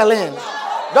Mary Magdalene,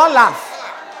 don't laugh.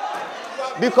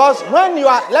 Because when you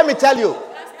are, let me tell you,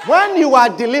 when you are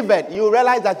delivered, you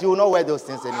realize that you will not wear those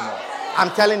things anymore.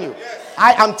 I'm telling you.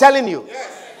 I am telling you.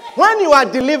 When you are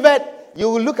delivered, you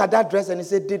will look at that dress and you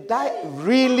say, did I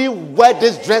really wear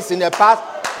this dress in the past?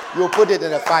 You will put it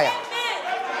in the fire.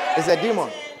 It's a demon.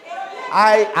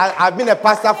 I've been a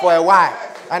pastor for a while,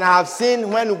 and I have seen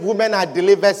when women are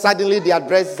delivered, suddenly their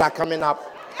dresses are coming up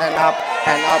and up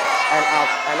and up and up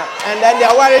and up. And then they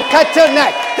are wearing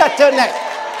turtleneck.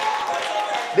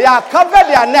 They are covered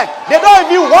their neck. They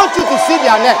don't even want you to see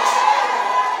their necks.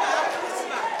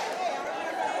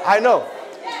 I know.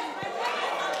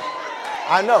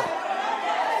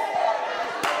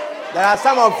 There are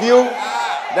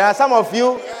some of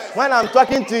you, when I'm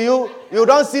talking to you, you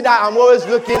don't see that I'm always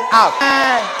looking out.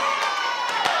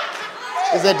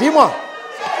 It's a demon.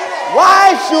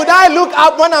 Why should I look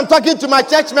up when I'm talking to my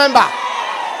church member?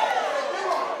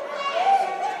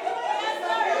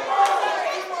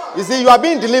 You see, you are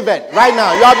being delivered right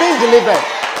now. You are being delivered.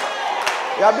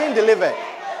 You are being delivered.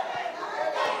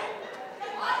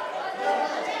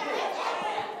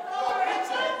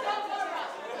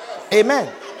 Amen.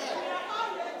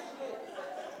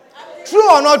 True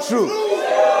or not true?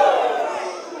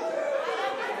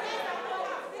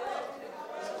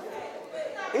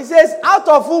 It says, out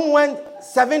of whom went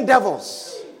 7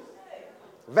 devils.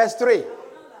 Verse 3.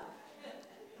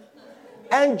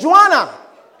 And Joanna,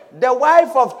 the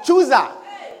wife of Chuza,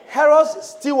 Herod's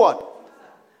steward,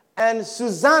 and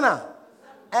Susanna,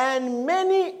 and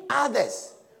many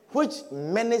others, which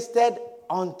ministered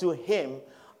unto him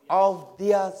of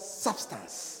their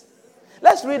substance.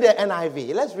 Let's read the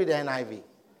NIV.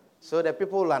 So that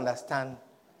people will understand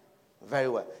very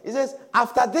well. It says,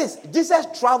 after this, Jesus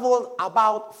traveled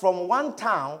about from one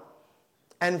town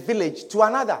and village to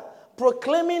another,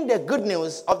 proclaiming the good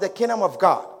news of the kingdom of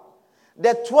God.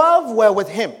 The 12 were with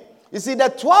him. You see, the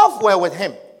 12 were with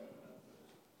him.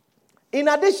 In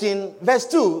addition, verse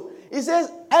 2, it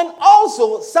says, and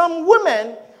also some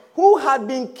women who had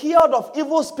been cured of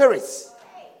evil spirits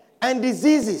and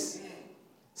diseases.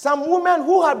 Some women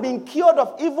who had been cured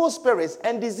of evil spirits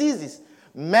and diseases.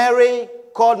 Mary,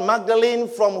 called Magdalene,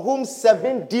 from whom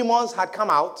 7 demons had come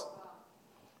out.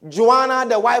 Joanna,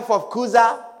 the wife of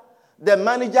Chuza, the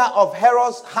manager of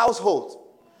Herod's household.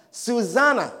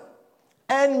 Susanna,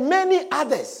 and many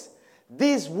others.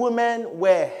 These women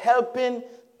were helping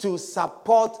to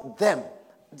support them.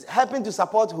 Helping to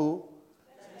support who?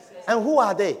 And who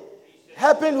are they?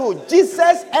 Helping who?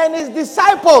 Jesus and his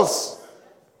disciples.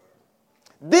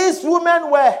 These women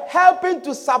were helping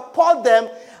to support them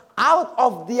out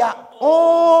of their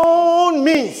own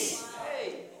means.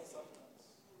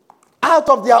 Out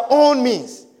of their own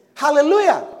means.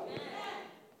 Hallelujah.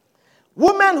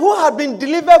 Women who had been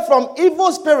delivered from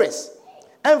evil spirits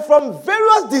and from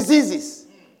various diseases.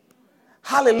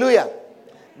 Hallelujah.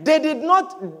 They did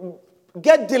not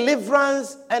get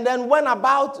deliverance and then went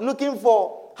about looking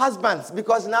for husbands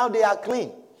because now they are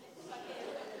clean.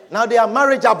 Now they are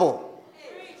marriageable.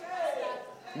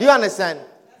 Do you understand?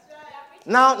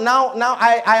 Now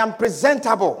I am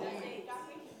presentable.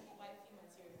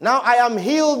 Now I am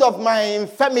healed of my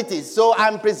infirmities, so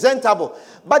I'm presentable.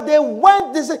 But they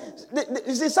went,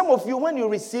 you see, some of you, when you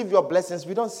receive your blessings,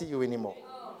 we don't see you anymore.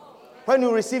 When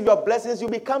you receive your blessings, you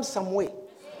become some way.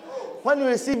 When you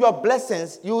receive your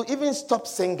blessings, you even stop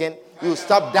singing, you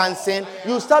stop dancing,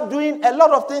 you stop doing a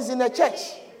lot of things in the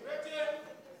church.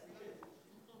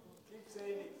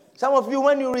 Some of you,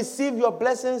 when you receive your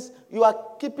blessings, you are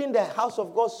keeping the house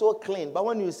of God so clean. But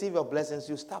when you receive your blessings,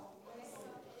 you stop.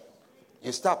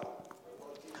 You stop.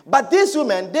 But these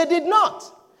women, they did not.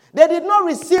 They did not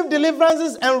receive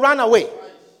deliverances and run away.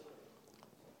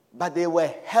 But they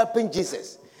were helping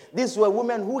Jesus. These were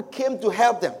women who came to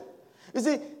help them. You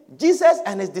see, Jesus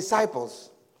and his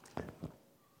disciples,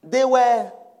 they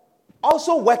were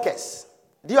also workers.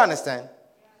 Do you understand?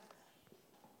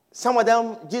 Some of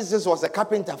them, Jesus was a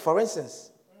carpenter, for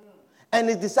instance. And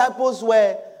his disciples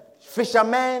were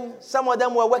fishermen. Some of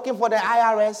them were working for the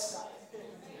IRS.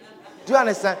 Do you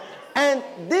understand? And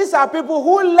these are people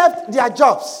who left their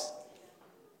jobs.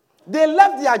 They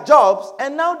left their jobs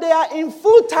and now they are in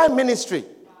full-time ministry.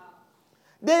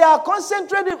 They are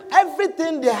concentrating.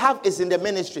 Everything they have is in the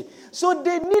ministry. So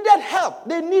they needed help.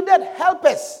 They needed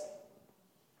helpers.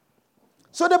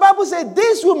 So the Bible says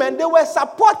these women, they were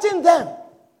supporting them.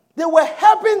 They were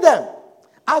helping them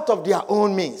out of their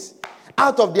own means.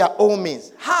 Out of their own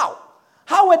means. How?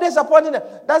 How were they supporting them?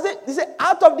 Does it? He said,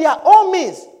 out of their own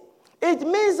means. It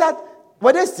means that,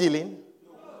 were they stealing?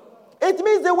 It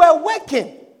means they were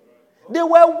working. They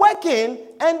were working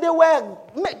and they were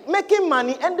making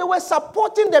money and they were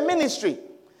supporting the ministry.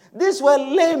 These were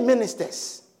lay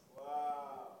ministers.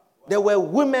 There were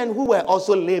women who were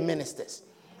also lay ministers.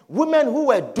 Women who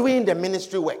were doing the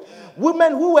ministry work.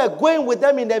 Women who were going with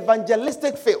them in the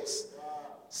evangelistic fields.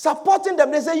 Supporting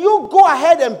them. They say, you go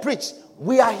ahead and preach.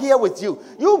 We are here with you.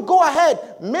 You go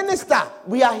ahead, minister.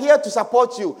 We are here to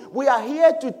support you. We are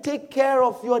here to take care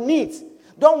of your needs.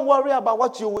 Don't worry about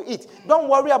what you will eat. Don't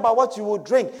worry about what you will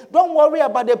drink. Don't worry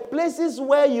about the places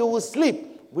where you will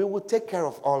sleep. We will take care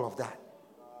of all of that.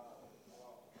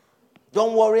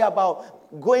 Don't worry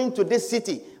about going to this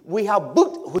city. We have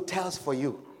booked hotels for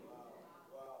you.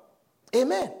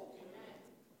 Amen.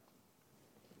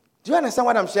 Do you understand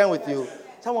what I'm sharing with you?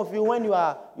 Some of you, when you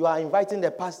are inviting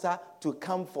the pastor to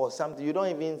come for something, you don't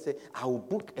even say, I will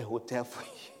book a hotel for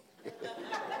you.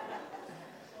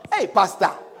 Hey, pastor.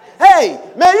 Hey,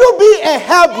 may you be a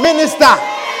help minister.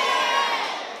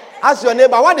 Ask your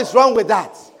neighbor, what is wrong with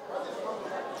that?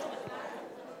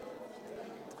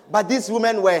 But these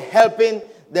women were helping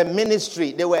the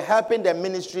ministry. They were helping the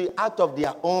ministry out of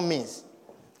their own means.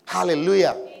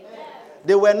 Hallelujah.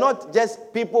 They were not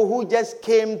just people who just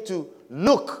came to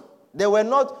look. They were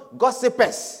not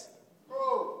gossipers.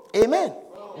 Amen.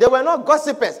 They were not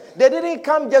gossipers. They didn't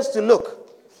come just to look.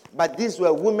 But these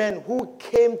were women who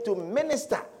came to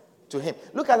minister to him.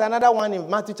 Look at another one in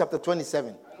Matthew chapter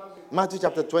 27. Matthew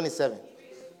chapter 27.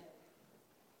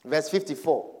 Verse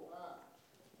 54.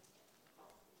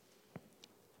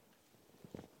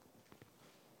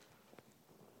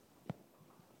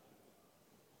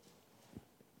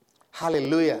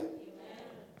 Hallelujah. Amen.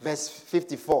 Verse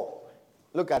 54.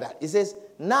 Look at that. It says,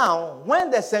 now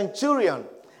when the centurion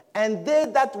and they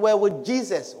that were with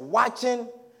Jesus watching,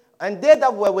 and they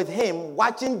that were with him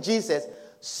watching Jesus,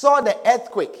 saw the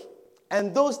earthquake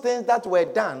and those things that were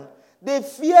done, they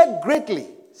feared greatly,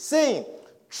 saying,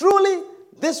 truly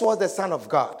this was the Son of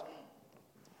God.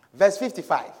 Verse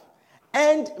 55.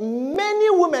 And many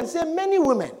women, say many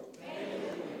women.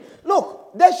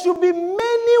 Look, there should be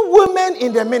many women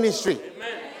in the ministry.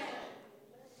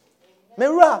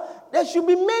 Mera, there should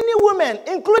be many women,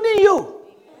 including you.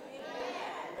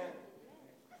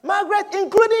 Margaret,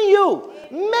 including you.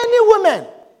 Many women.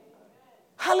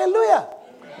 Hallelujah.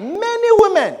 Many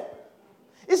women.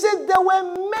 He said there were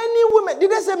many women.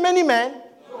 Did they say many men?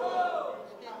 No.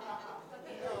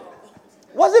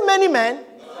 Was it many men?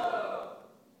 No.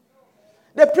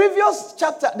 The previous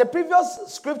chapter, the previous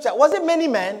scripture, was it many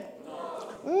men?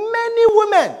 No. Many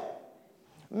women.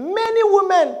 Many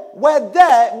women were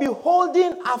there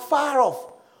beholding afar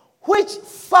off, which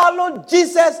followed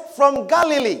Jesus from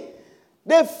Galilee.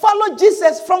 They followed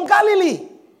Jesus from Galilee.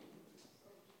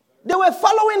 They were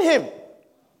following him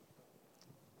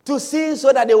to see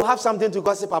so that they will have something to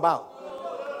gossip about.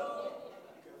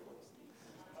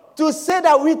 To say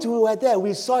that we were there,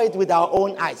 we saw it with our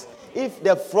own eyes. If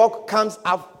the frog comes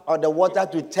up of the water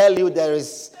to tell you there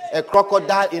is a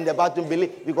crocodile in the bathroom,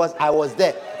 believe because I was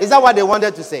there. Is that what they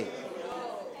wanted to say?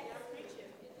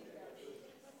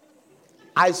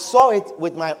 I saw it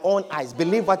with my own eyes.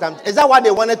 Believe what I'm... Is that what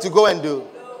they wanted to go and do?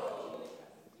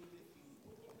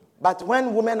 But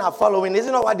when women are following,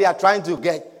 isn't that what they are trying to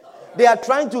get? They are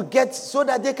trying to get so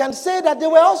that they can say that they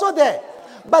were also there.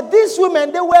 But these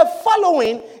women, they were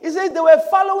following. He says they were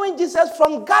following Jesus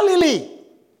from Galilee.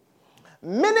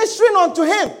 Ministering unto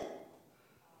him.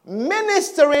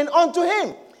 Ministering unto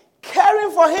him.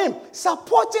 Caring for him.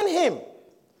 Supporting him.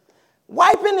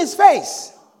 Wiping his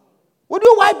face. Would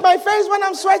you wipe my face when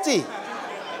I'm sweaty?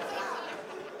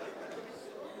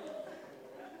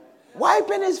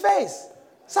 Wiping his face.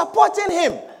 Supporting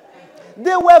him.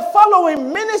 They were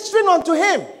following, ministering unto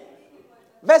him.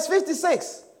 Verse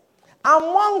 56.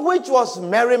 Among which was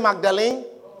Mary Magdalene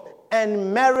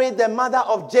and Mary, the mother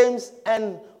of James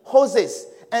and Joses,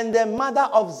 and the mother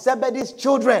of Zebedee's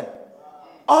children.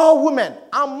 All women.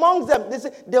 Among them,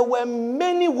 there were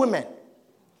many women.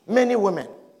 Many women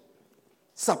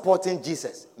supporting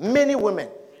Jesus. Many women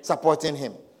supporting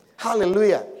him.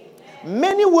 Hallelujah.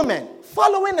 Many women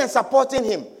following and supporting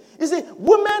him. You see,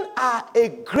 women are a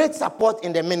great support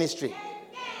in the ministry.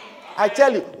 I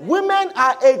tell you, women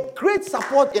are a great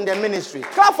support in the ministry.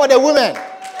 Clap for the women.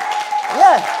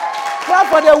 Yeah. Clap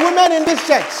for the women in this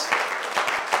church.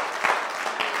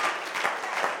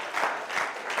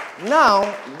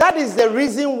 Now, that is the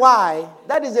reason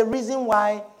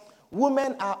why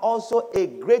women are also a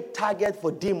great target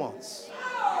for demons.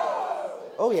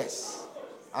 Oh, yes.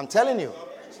 I'm telling you.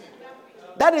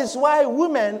 That is why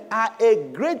women are a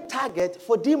great target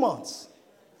for demons.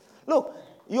 Look,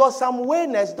 your some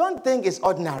wayness, don't think it's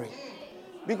ordinary.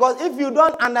 Because if you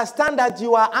don't understand that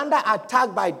you are under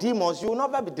attack by demons, you will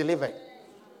never be delivered.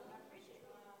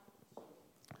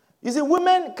 You see,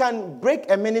 women can break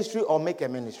a ministry or make a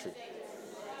ministry.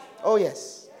 Oh,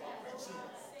 yes.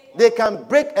 They can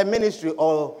break a ministry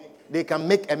or they can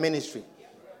make a ministry.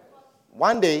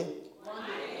 One day,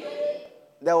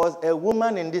 there was a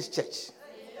woman in this church.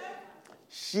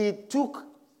 She took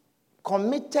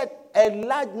a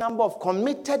large number of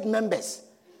committed members.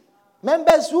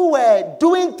 Members who were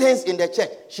doing things in the church.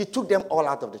 She took them all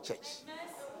out of the church.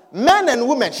 Men and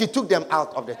women, she took them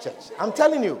out of the church. I'm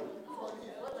telling you.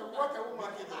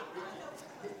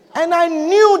 And I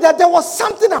knew that there was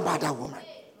something about that woman.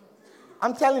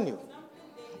 I'm telling you.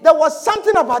 There was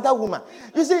something about that woman.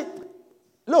 You see,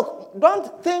 look,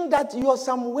 don't think that your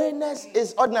some wayness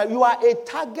is ordinary. You are a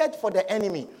target for the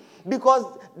enemy.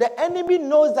 Because the enemy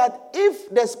knows that if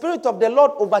the Spirit of the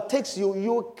Lord overtakes you,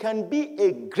 you can be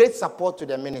a great support to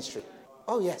the ministry.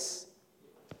 Oh, yes.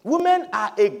 Women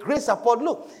are a great support.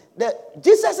 Look,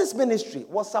 Jesus' ministry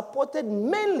was supported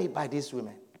mainly by these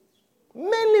women.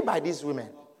 Mainly by these women.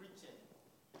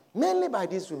 Mainly by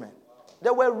these women.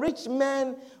 There were rich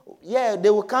men. Yeah,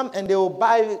 they will come and they will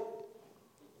buy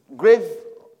grave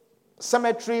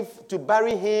cemetery to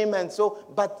bury him and so.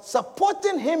 But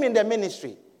supporting him in the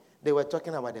ministry, they were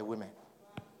talking about the women.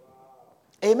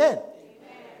 Amen.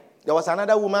 There was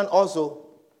another woman also.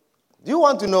 Do you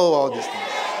want to know all these things?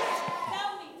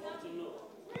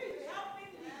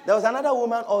 There was another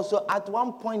woman also at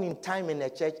one point in time in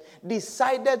the church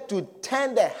decided to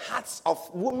turn the hearts of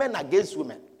women against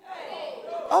women.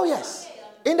 Oh, yes.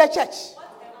 In the church.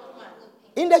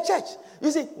 In the church. You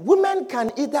see, women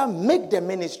can either make the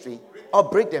ministry or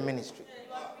break the ministry.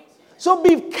 So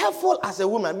be careful as a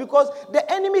woman because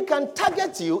the enemy can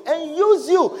target you and use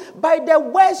you by the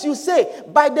words you say,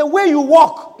 by the way you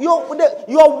walk. You're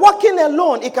walking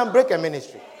alone, it can break a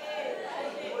ministry.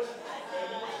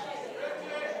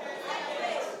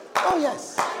 Oh,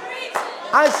 yes.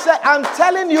 I'm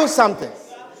telling you something.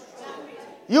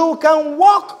 You can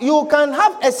walk, you can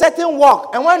have a certain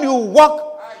walk, and when you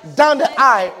walk down the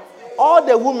aisle, all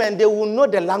the women, they will know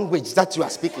the language that you are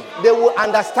speaking. They will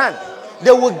understand.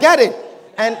 They will get it,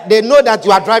 and they know that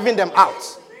you are driving them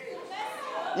out.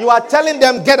 You are telling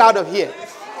them, get out of here.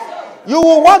 You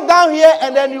will walk down here,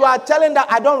 and then you are telling them,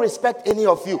 I don't respect any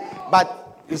of you.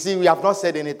 But, you see, we have not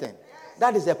said anything.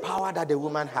 That is the power that the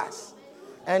woman has.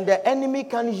 And the enemy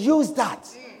can use that.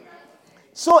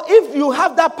 So if you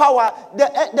have that power,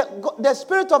 the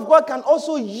Spirit of God can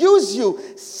also use you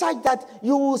such that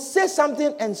you will say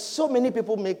something and so many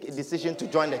people make a decision to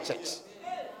join the church.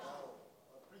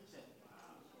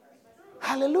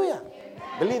 Hallelujah.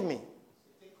 Believe me.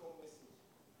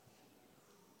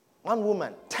 One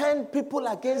woman, 10 people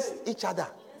against each other.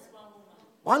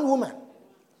 One woman.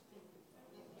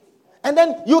 And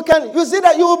then you see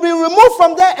that you will be removed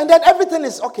from there and then everything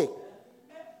is okay.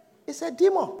 It's a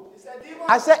demon.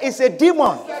 I said it's a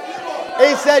demon.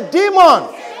 It's a demon.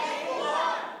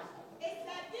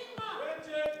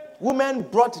 Women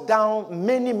brought down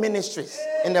many ministries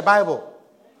in the Bible.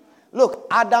 Look,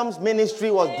 Adam's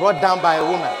ministry was brought down by a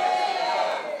woman.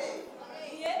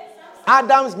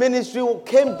 Adam's ministry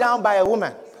came down by a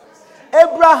woman.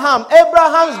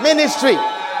 Abraham's ministry.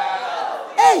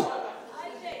 Hey!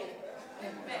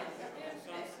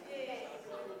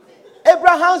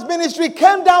 Abraham's ministry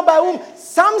came down by a woman.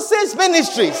 Samson's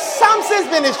ministry.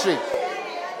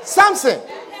 Samson.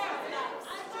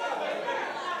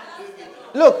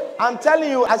 Look, I'm telling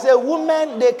you, as a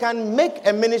woman, they can make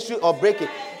a ministry or break it.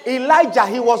 Elijah,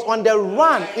 he was on the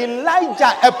run.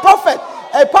 Elijah, a prophet,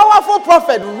 a powerful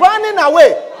prophet, running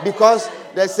away because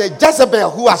there's a Jezebel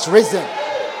who has risen.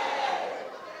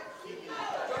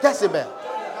 Jezebel.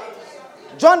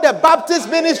 John the Baptist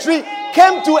ministry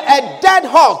came to a dead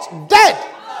horse. Dead.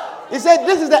 He said,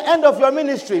 this is the end of your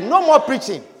ministry. No more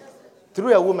preaching.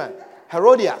 Through a woman,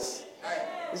 Herodias.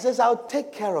 He says, I'll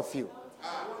take care of you.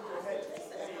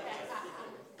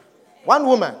 One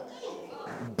woman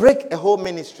break a whole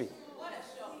ministry.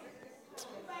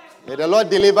 May the Lord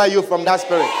deliver you from that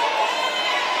spirit.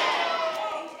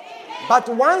 But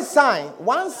one sign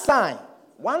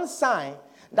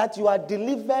that you are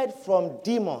delivered from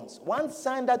demons, one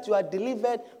sign that you are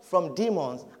delivered from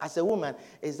demons as a woman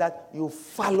is that you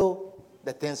follow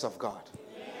the things of God.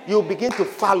 You begin to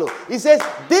follow. He says,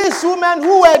 these women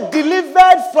who were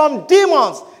delivered from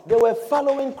demons, they were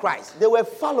following Christ. They were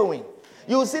following.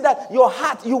 You see that your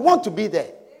heart, you want to be there.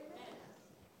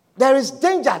 There is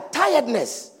danger,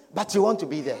 tiredness, but you want to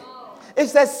be there.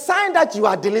 It's a sign that you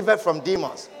are delivered from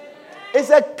demons. It's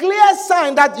a clear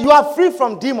sign that you are free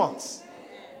from demons.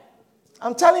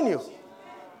 I'm telling you.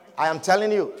 I am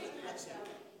telling you.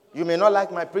 You may not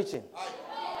like my preaching,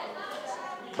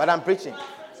 but I'm preaching.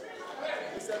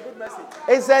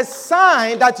 It's a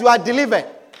sign that you are delivered.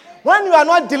 When you are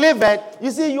not delivered,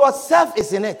 you see, yourself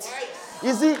is in it.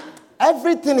 You see,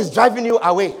 everything is driving you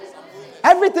away.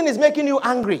 Everything is making you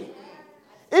angry.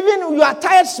 Even you are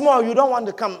tired small, you don't want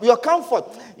to come. Your comfort,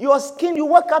 your skin, you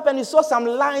woke up and you saw some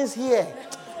lines here.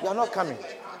 You are not coming.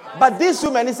 But these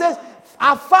women, it says,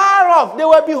 afar off, they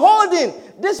were beholding.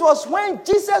 This was when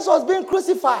Jesus was being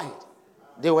crucified.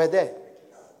 They were there.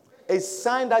 A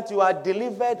sign that you are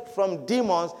delivered from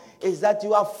demons is that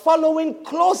you are following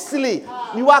closely.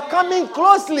 You are coming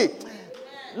closely.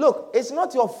 Look, it's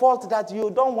not your fault that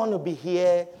you don't want to be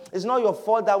here. It's not your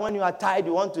fault that when you are tired,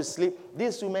 you want to sleep.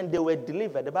 These women, they were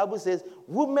delivered. The Bible says,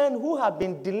 women who have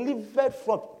been delivered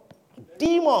from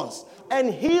demons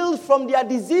and healed from their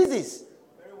diseases.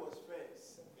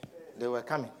 They were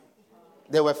coming.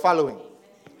 They were following.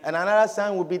 And another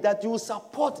sign would be that you will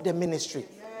support the ministry.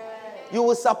 You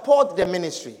will support the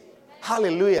ministry.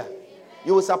 Hallelujah.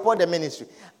 You will support the ministry.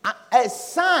 A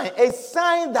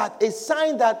sign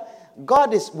that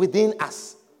God is within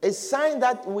us. A sign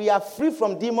that we are free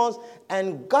from demons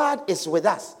and God is with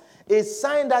us. A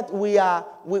sign that we are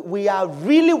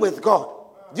really with God.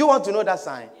 Do you want to know that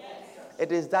sign? Yes.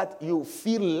 It is that you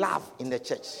feel love in the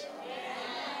church. Yes.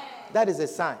 That is a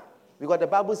sign. Because the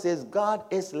Bible says God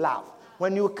is love.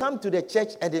 When you come to the church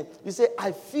and you say,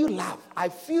 I feel love. I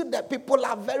feel that people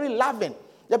are very loving.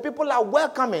 The people are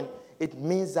welcoming. It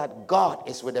means that God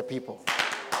is with the people.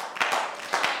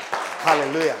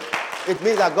 Hallelujah. It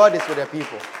means that God is with the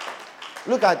people.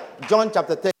 Look at John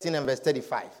chapter 13 and verse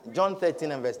 35. John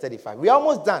 13 and verse 35. We are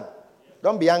almost done.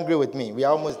 Don't be angry with me. We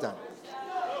are almost done.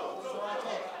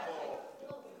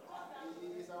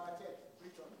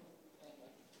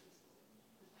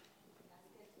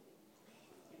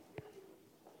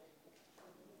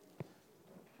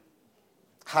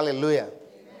 Hallelujah.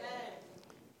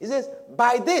 He says,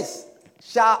 by this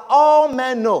shall all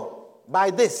men know. By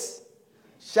this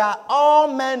shall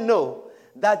all men know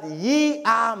that ye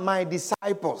are my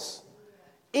disciples,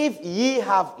 if ye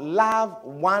have love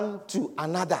one to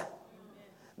another.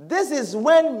 This is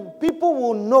when people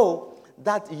will know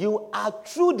that you are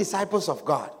true disciples of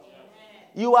God.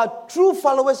 You are true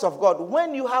followers of God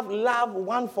when you have love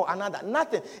one for another.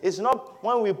 Nothing. It's not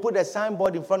when we put a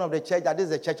signboard in front of the church that this is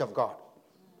the church of God.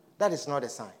 That is not a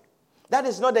sign. That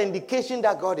is not the indication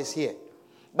that God is here.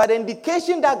 But the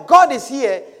indication that God is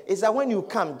here is that when you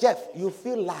come, Jeff, you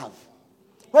feel love.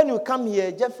 When you come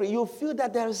here, Jeffrey, you feel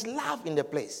that there is love in the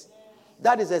place.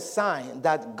 That is a sign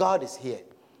that God is here.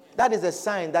 That is a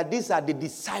sign that these are the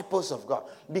disciples of God.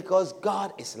 Because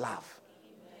God is love.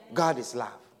 God is love.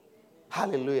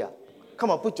 Hallelujah. Come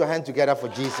on, put your hand together for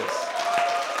Jesus.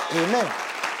 Amen.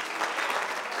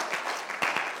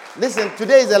 Listen,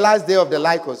 today is the last day of the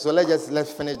Lycos, so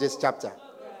let's finish this chapter.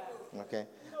 Okay.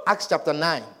 Acts chapter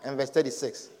 9 and verse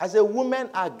 36. I say, women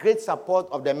are great support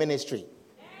of the ministry.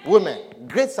 Women,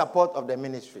 great support of the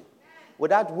ministry.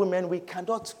 Without women, we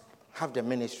cannot have the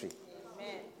ministry.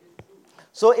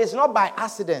 So it's not by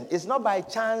accident. It's not by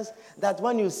chance that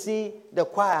when you see the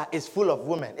choir is full of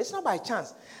women. It's not by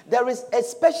chance. There is a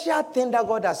special thing that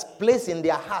God has placed in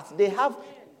their hearts. They have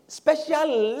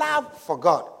special love for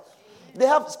God. They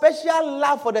have special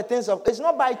love for the things of... It's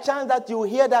not by chance that you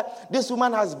hear that this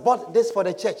woman has bought this for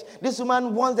the church. This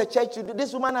woman wants the church to do...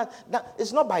 This woman has...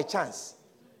 It's not by chance.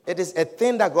 It is a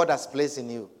thing that God has placed in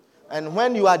you. And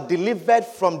when you are delivered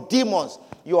from demons,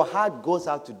 your heart goes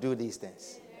out to do these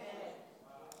things.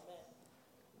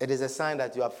 It is a sign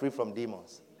that you are free from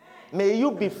demons. May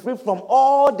you be free from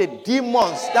all the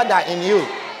demons that are in you.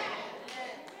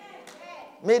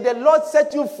 May the Lord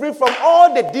set you free from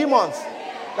all the demons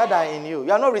that are in you.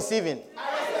 You are not receiving.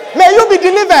 May you be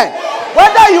delivered.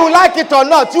 Whether you like it or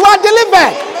not, you are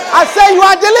delivered. I say you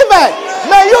are delivered.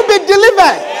 May you be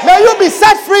delivered. May you be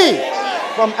set free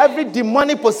from every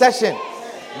demonic possession.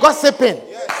 Gossiping.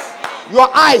 Your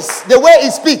eyes, the way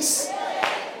it speaks.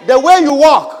 The way you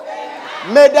walk.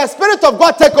 May the Spirit of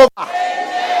God take over.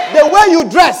 The way you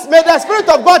dress, may the Spirit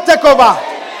of God take over.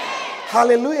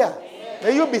 Hallelujah.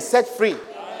 May you be set free.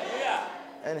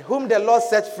 And whom the Lord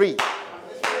set free,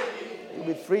 you'll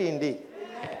be free indeed.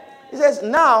 He says,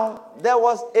 now there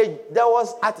was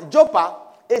at Joppa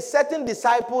a certain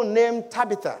disciple named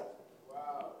Tabitha,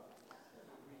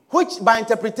 which by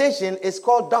interpretation is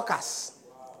called Dorcas.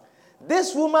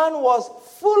 This woman was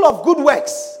full of good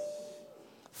works.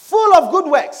 Full of good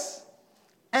works.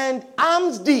 And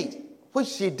alms deed, which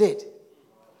she did.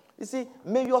 You see,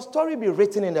 may your story be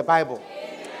written in the Bible.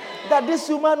 Amen. That this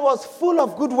woman was full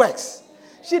of good works.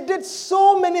 She did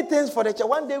so many things for the church.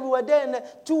 One day we were there and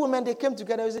two women, they came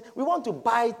together and said, we want to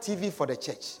buy TV for the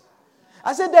church.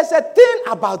 I said, there's a thing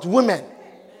about women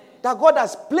that God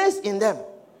has placed in them.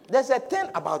 There's a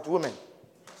thing about women.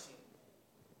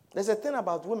 There's a thing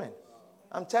about women.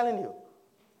 I'm telling you.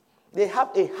 They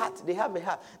have a heart. They have a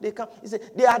heart. They come. You see,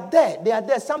 they are there. They are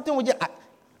there. Something with you.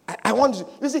 I want to.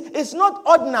 You see, it's not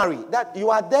ordinary that you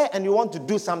are there and you want to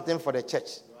do something for the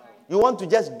church. You want to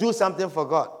just do something for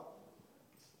God.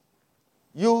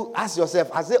 You ask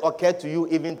yourself, has it occurred to you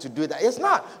even to do that? It's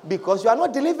not, because you are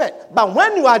not delivered. But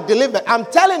when you are delivered, I'm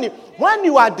telling you, when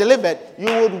you are delivered, you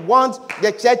would want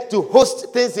the church to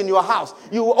host things in your house.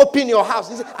 You will open your house.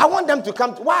 You say, I want them to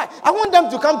come to. Why? I want them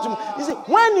to come to me. You see,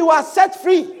 when you are set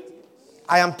free,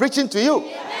 I am preaching to you.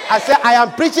 I say, I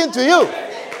am preaching to you.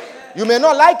 You may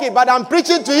not like it, but I'm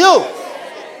preaching to you.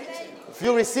 If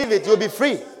you receive it, you'll be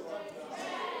free.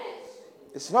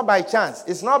 It's not by chance.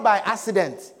 It's not by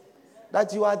accident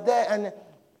that you are there. And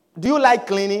do you like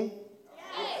cleaning?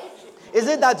 Is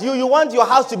it that you want your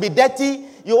house to be dirty?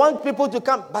 You want people to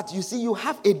come, but you see, you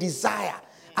have a desire.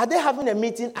 Are they having a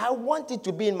meeting? I want it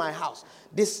to be in my house.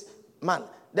 This man,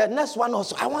 the next one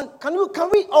also. Can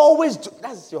we always do?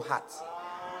 That's your heart.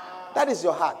 That is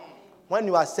your heart. When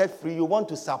you are set free, you want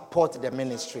to support the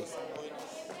ministry.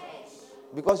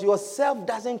 Because yourself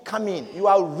doesn't come in. You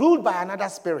are ruled by another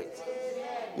spirit.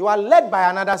 You are led by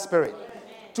another spirit.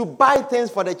 To buy things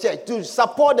for the church, to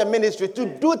support the ministry, to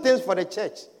do things for the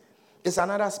church. It's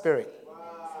another spirit.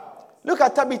 Look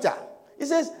at Tabitha. He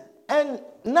says, and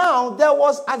now there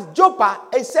was at Joppa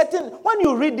a certain, when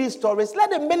you read these stories,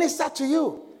 let it minister to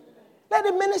you. Let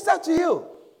it minister to you.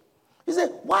 He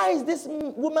said, why is this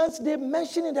woman's name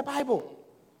mentioned in the Bible?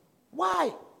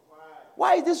 Why?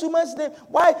 Why is this woman's name?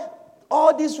 Why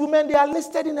all these women, they are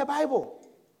listed in the Bible?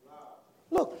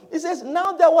 Look, it says,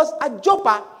 now there was at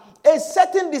Joppa a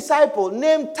certain disciple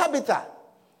named Tabitha,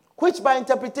 which by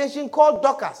interpretation called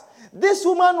Dorcas. This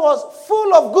woman was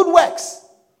full of good works.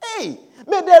 Hey,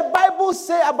 may the Bible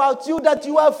say about you that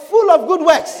you are full of good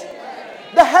works.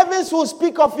 The heavens will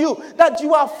speak of you that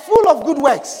you are full of good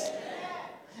works.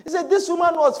 He said this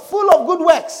woman was full of good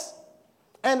works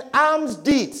and alms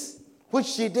deeds, which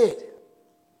she did.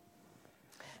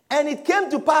 And it came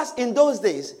to pass in those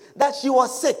days that she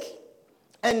was sick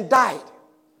and died,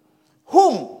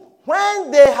 whom when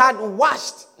they had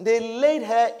washed, they laid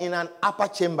her in an upper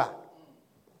chamber.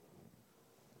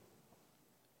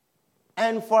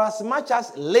 And for as much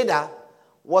as Lydda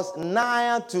was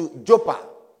nigher to Joppa,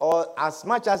 or as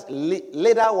much as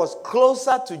Lydda was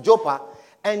closer to Joppa,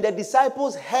 and the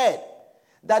disciples heard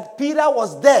that Peter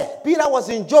was there, Peter was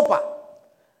in Joppa,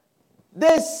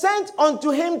 they sent unto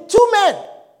him 2 men.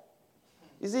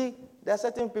 You see, there are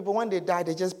certain people, when they die,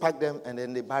 they just pack them and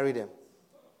then they bury them.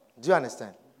 Do you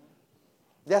understand?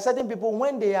 There are certain people,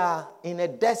 when they are in a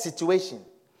death situation,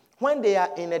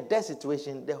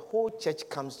 the whole church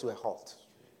comes to a halt.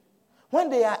 When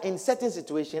they are in certain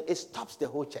situation, it stops the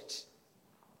whole church.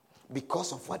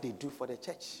 Because of what they do for the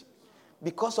church.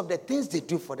 Because of the things they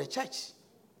do for the church.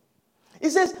 It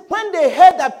says, when they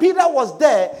heard that Peter was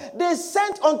there, they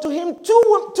sent unto him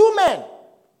two men,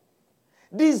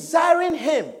 desiring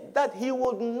him that he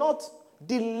would not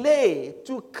delay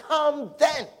to come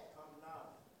then.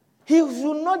 He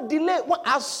should not delay.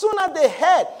 As soon as they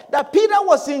heard that Peter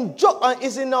was in Joppa,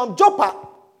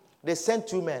 they sent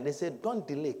 2 men. They said, don't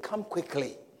delay, come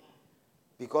quickly.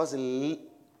 Because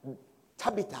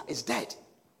Tabitha is dead.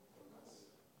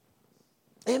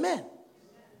 Amen.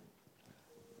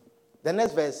 The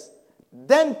next verse.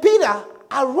 Then Peter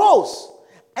arose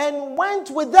and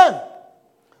went with them.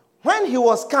 When he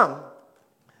was come,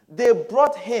 they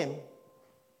brought him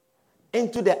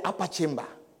into the upper chamber.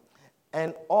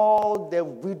 And all the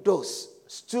widows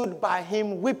stood by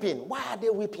him weeping. Why are they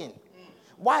weeping?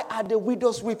 Why are the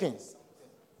widows weeping?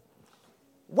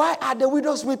 Why are the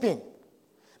widows weeping?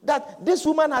 That this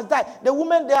woman has died. The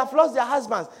women, they have lost their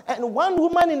husbands. And one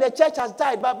woman in the church has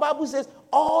died. But the Bible says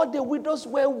all the widows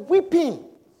were weeping.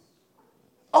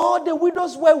 All the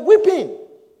widows were weeping.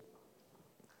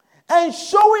 And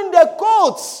showing the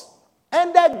coats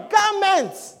and the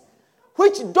garments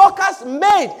which Dorcas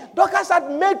made. Dorcas had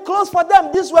made clothes for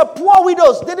them. These were poor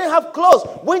widows. They didn't have clothes,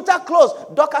 winter clothes.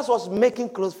 Dorcas was making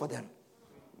clothes for them.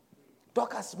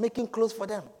 Dorcas making clothes for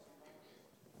them.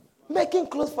 Making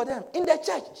clothes for them. In the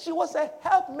church, she was a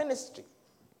help ministry.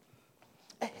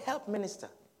 A help minister.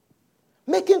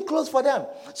 Making clothes for them.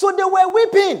 So they were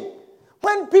weeping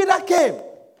when Peter came.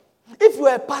 If you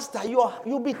are a pastor,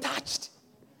 you'll be touched.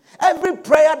 Every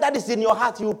prayer that is in your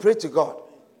heart, you will pray to God.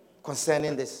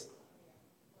 concerning this.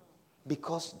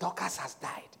 Because Dorcas has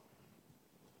died.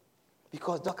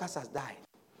 Because Dorcas has died.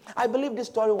 I believe this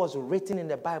story was written in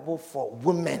the Bible for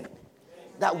women.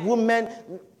 That women,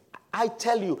 I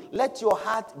tell you, let your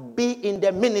heart be in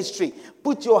the ministry.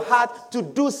 Put your heart to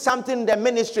do something in the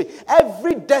ministry.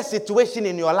 Every death situation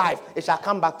in your life, it shall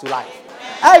come back to life.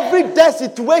 Every death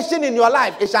situation in your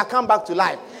life, it shall come back to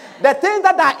life. The things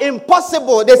that are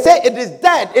impossible, they say it is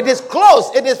dead, it is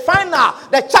closed, it is final.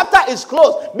 The chapter is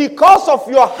closed. Because of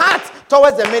your heart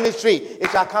towards the ministry, it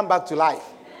shall come back to life.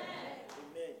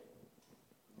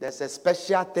 There's a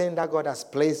special thing that God has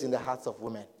placed in the hearts of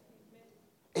women.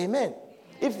 Amen.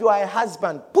 If you are a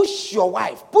husband, push your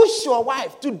wife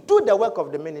to do the work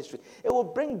of the ministry. It will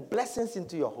bring blessings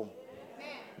into your home.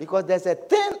 Because there's a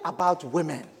thing about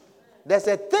women. There's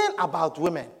a thing about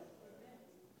women.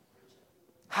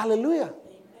 Hallelujah.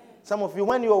 Some of you,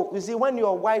 when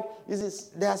your wife,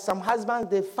 there are some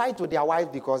husbands, they fight with their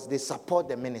wife because they support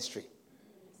the ministry.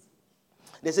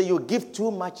 They say you give too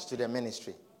much to the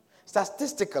ministry.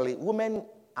 Statistically, women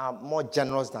are more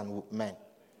generous than men.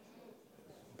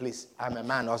 Please, I'm a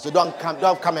man also. Don't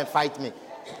come and fight me.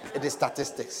 It is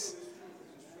statistics.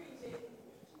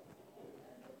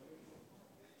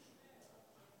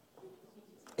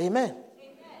 Amen.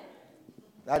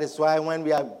 That is why when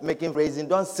we are making praising,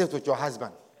 don't sit with your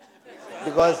husband.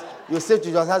 Because you sit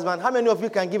with your husband. How many of you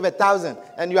can give 1,000?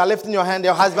 And you are lifting your hand,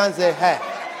 your husband say, hey.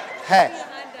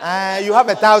 You have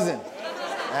 1,000.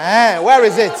 Where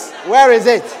is it? Where is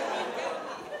it?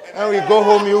 When we go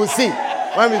home, you will see.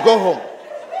 When we go home.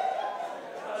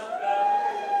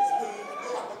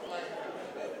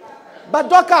 But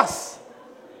Dorcas,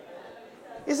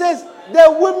 he says,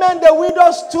 the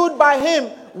widows stood by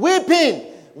him, weeping,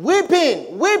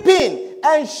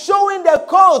 and showing the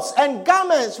coats and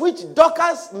garments which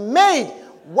Dorcas made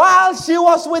while she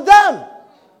was with them.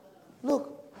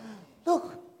 Look,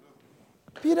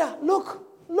 Peter, look.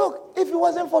 If it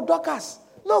wasn't for Dorcas,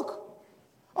 look,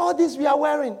 all this we are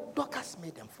wearing, Dorcas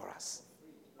made them for us.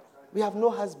 We have no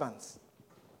husbands.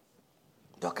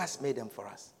 Dorcas made them for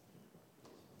us.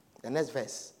 The next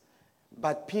verse.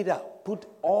 But Peter put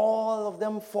all of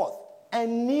them forth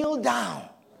and kneeled down.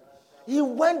 He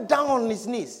went down on his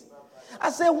knees. I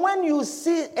said, when you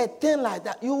see a thing like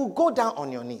that, you will go down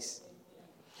on your knees.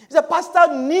 The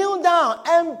pastor kneeled down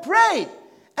and prayed,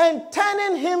 and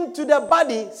turning him to the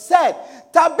body, said,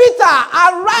 Tabitha,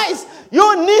 arise.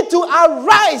 You need to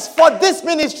arise for this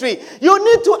ministry. You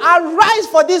need to arise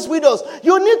for these widows.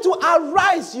 You need to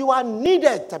arise. You are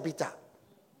needed, Tabitha.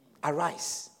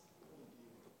 Arise.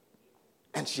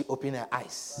 And she opened her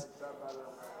eyes.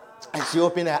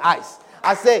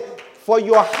 I say, for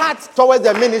your heart towards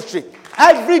the ministry,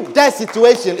 every death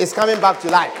situation is coming back to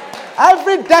life.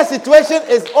 Every death situation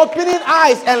is opening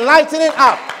eyes and lightening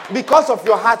up because of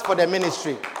your heart for the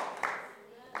ministry.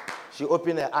 She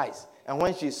opened her eyes. And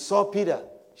when she saw Peter,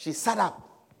 she sat up.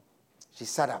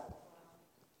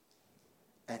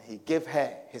 And he gave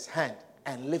her his hand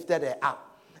and lifted her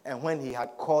up. And when he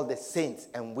had called the saints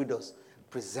and widows,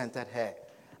 presented her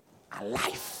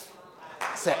alive.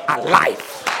 Say, alive.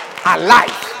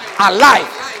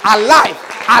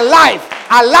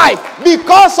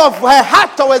 Because of her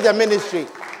heart towards the ministry.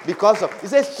 He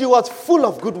says she was full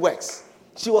of good works.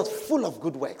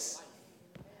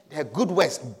 Her good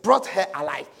works brought her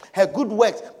alive. Her good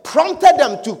works prompted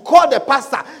them to call the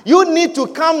pastor. You need to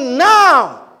come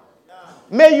now.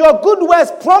 May your good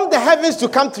works prompt the heavens to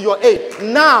come to your aid.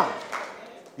 Now.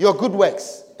 Your good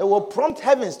works. It will prompt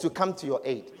heavens to come to your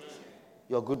aid.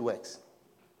 Your good works.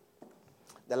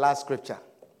 The last scripture.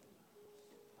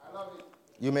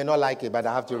 You may not like it, but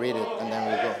I have to read it and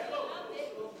then we go.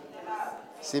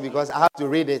 See, because I have to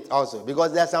read it also.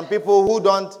 Because there are some people who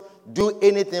don't do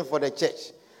anything for the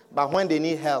church. But when they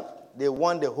need help, they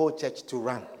want the whole church to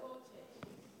run.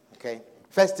 Okay?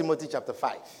 1 Timothy chapter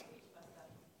 5.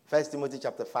 1 Timothy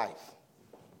chapter 5.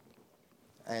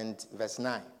 And verse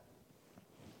 9.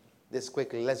 This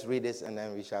quickly, let's read this and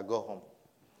then we shall go home.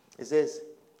 It says,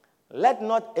 let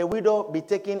not a widow be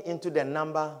taken into the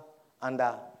number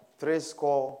under 80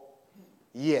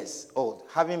 years old,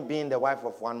 having been the wife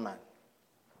of one man.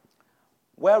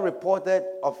 Well reported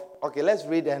of, okay, let's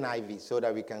read the NIV so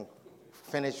that we can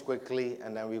finish quickly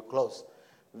and then we'll close.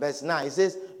 Verse 9, it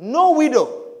says, no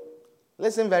widow,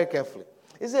 listen very carefully.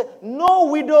 It says, no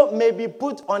widow may be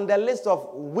put on the list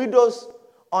of widows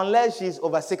unless she is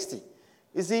over 60.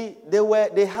 You see,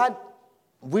 they had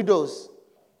widows,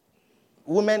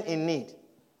 women in need,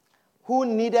 who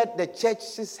needed the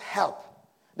church's help.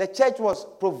 The church was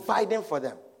providing for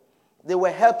them. They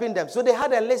were helping them. So they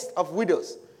had a list of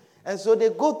widows. And so they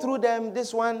go through them.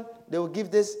 This one, they will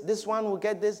give this. This one will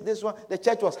get this. This one. The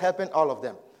church was helping all of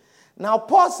them. Now,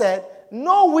 Paul said,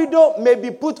 no widow may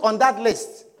be put on that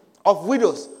list of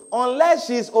widows unless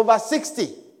she is over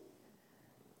 60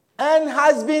 and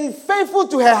has been faithful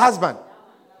to her husband.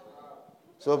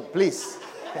 So please.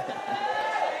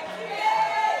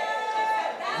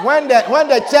 When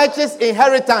the church's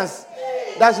inheritance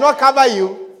does not cover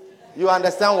you, you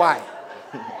understand why.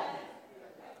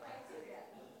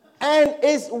 And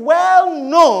is well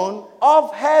known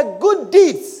of her good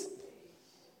deeds.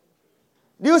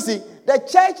 Do you see? The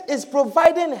church is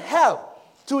providing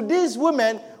help to these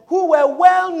women who were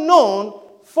well known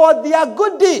for their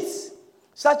good deeds,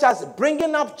 such as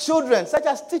bringing up children, such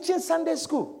as teaching Sunday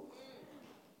school.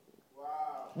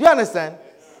 Wow. Do you understand?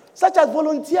 Such as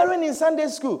volunteering in Sunday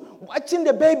school, watching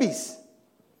the babies.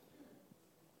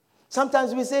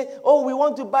 Sometimes we say, oh, we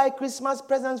want to buy Christmas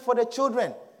presents for the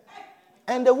children.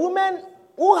 And the women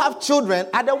who have children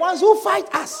are the ones who fight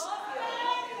us.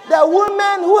 The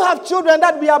women who have children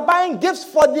that we are buying gifts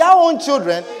for their own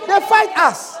children, they fight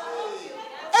us.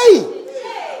 Hey!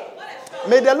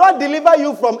 May the Lord deliver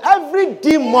you from every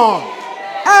demon.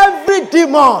 Every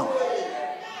demon.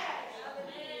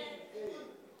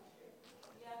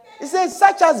 It says,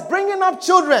 such as bringing up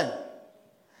children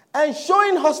and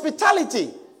showing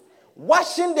hospitality,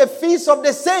 washing the feet of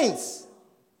the saints,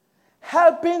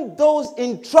 helping those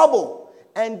in trouble,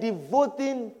 and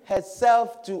devoting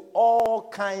herself to all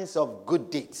kinds of good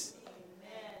deeds.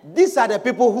 Amen. These are the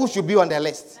people who should be on the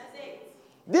list.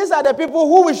 These are the people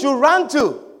who we should run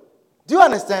to. Do you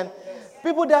understand?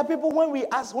 Yes. There are people when we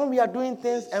are doing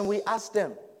things and we ask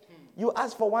them, you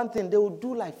ask for one thing, they will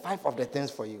do like 5 of the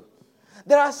things for you.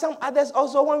 There are some others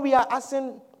also when we are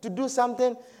asking to do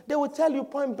something, they will tell you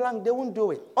point blank, they won't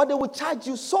do it. Or they will charge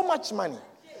you so much money.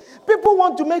 People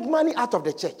want to make money out of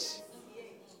the church.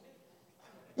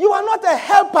 You are not a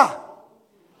helper.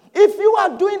 If you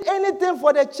are doing anything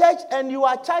for the church and you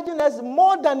are charging us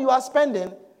more than you are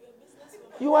spending,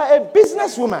 you are a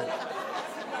businesswoman.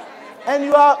 And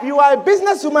you are a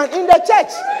businesswoman in the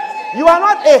church. You are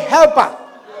not a helper.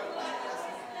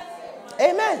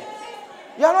 Amen.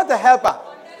 You are not a helper.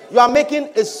 You are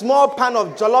making a small pan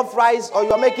of jollof rice, or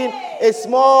you are making a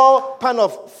small pan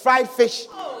of fried fish,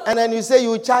 and then you say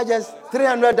you will charge us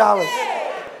 $300.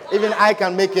 Even I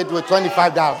can make it with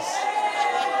 $25.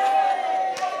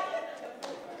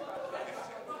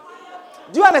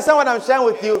 Do you understand what I'm sharing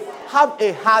with you? Have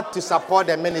a heart to support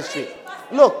the ministry.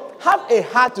 Look, have a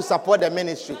heart to support the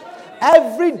ministry.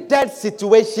 Every dead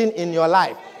situation in your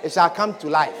life, it shall come to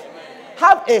life.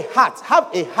 Have a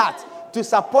heart to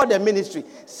support the ministry.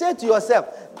 Say to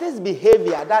yourself, this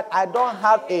behavior that I don't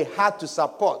have a heart to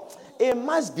support, it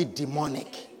must be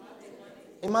demonic.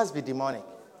 It must be demonic.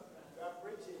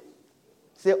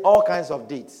 Say all kinds of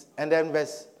deeds. And then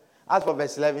as for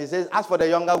verse 11, it says, as for the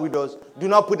younger widows, do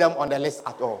not put them on the list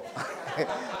at all.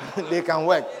 They can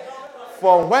work.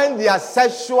 For when their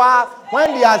sensual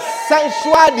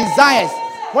desires,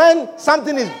 when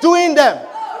something is doing them,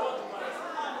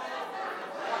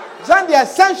 when their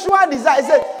sensual desires, it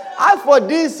says, as for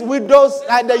these widows,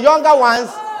 like the younger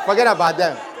ones, forget about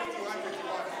them.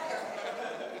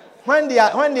 When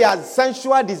their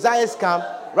sensual desires come,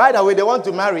 right away they want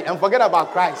to marry and forget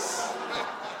about Christ.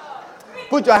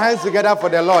 Put your hands together for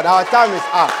the Lord. Our time is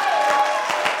up.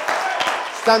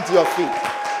 Stand to your feet.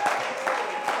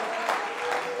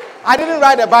 I didn't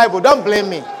write the Bible. Don't blame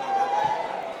me.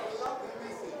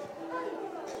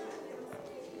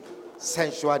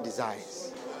 Sensual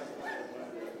desires.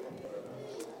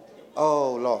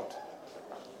 Oh, Lord.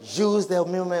 Use the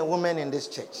women in this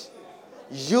church.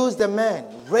 Use the men.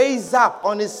 Raise up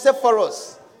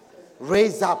Onesiphorus.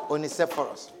 Raise up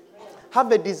Onesiphorus.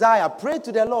 Have a desire. Pray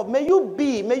to the Lord. May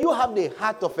you have the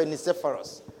heart of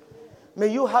Onesiphorus. May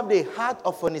you have the heart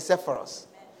of Onesiphorus.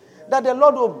 That the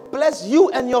Lord will bless you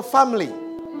and your family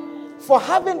for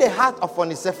having the heart of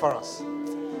Onesiphorus.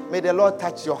 May the Lord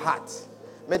touch your heart.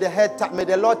 May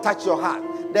the Lord touch your heart.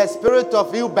 The spirit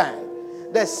of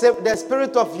Euban. The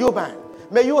spirit of Euban.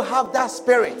 May you have that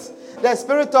spirit. The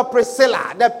spirit of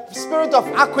Priscilla. The spirit of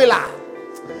Aquila.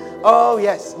 Oh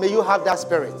yes, may you have that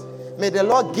spirit. May the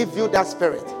Lord give you that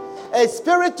spirit. A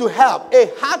spirit to help. A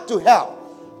heart to help.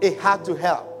 A heart to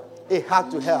help. A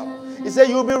heart to help. He said,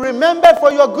 you'll be remembered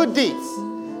for your good deeds.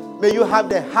 May you have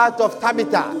the heart of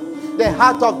Tabitha, the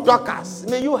heart of Dorcas.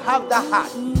 May you have that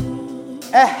heart.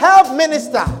 A help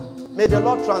minister. May the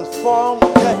Lord transform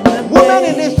the women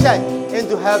in this church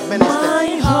into help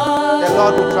ministers. The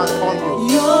Lord will transform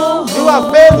you. You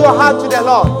have made your heart to the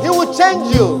Lord. He will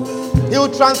change you. He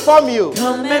will transform you.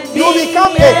 You will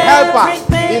become a helper.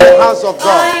 in the house of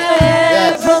God.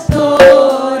 Yes.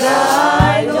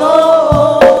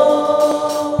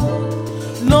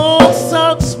 Lord,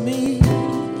 search me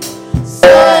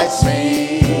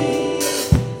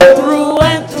through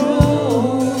and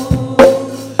through,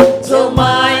 till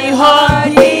my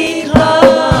heart becomes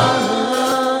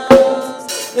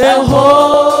a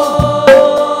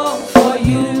home for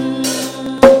you.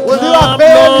 Will you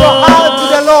avail your heart to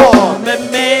the Lord?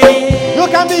 You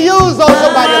can be used also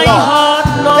by the Lord.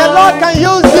 The Lord can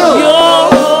use you.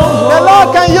 The Lord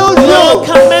can use you.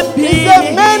 He said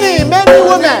many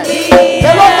women.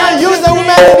 The Lord can use the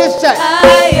women in this church.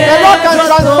 The Lord can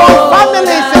transform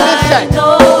families in this church.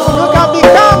 You can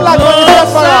become like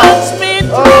Onisiphora.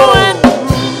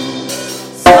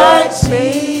 Search me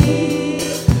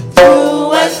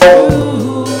through and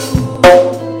through,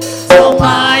 till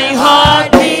my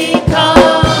heart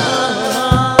becomes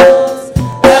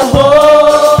a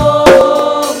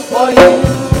home for you.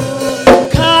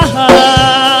 Come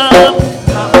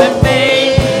and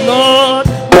make, Lord,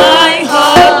 my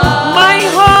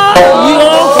heart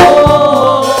your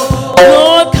home.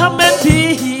 Lord, come and be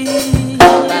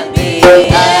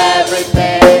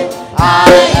Everything I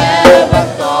ever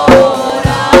thought I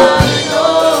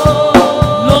know.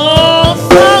 Lord,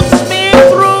 search me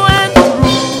through and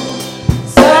through.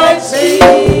 Search me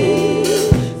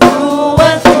through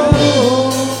and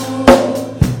through,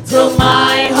 till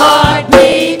my heart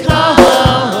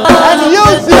becomes And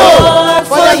use you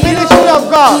for the ministry of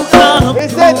God. He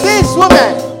said this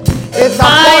woman is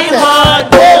supported.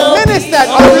 They ministered a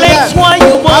unto place them where you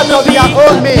out want to of be. their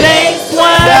own means. Place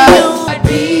where Yes. you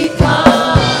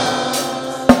becomes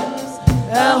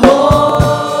a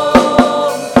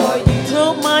home for you.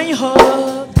 Till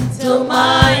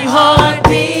my heart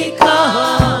becomes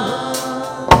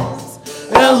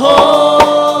a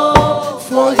home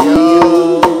for you.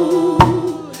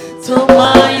 Till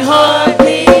my heart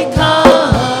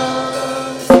becomes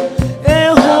a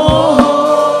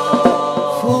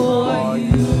home for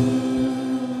you.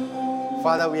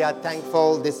 Father, we are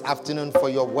thankful this afternoon for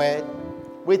your word.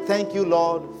 We thank you,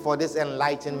 Lord, for this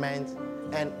enlightenment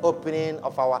and opening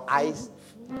of our eyes.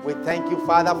 We thank you,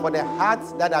 Father, for the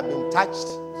hearts that have been touched,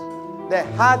 the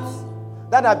hearts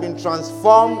that have been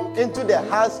transformed into the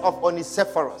hearts of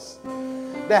Onesiphorus,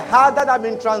 the heart that have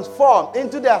been transformed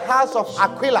into the hearts of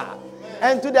Aquila,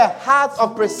 and to the hearts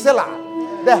of Priscilla,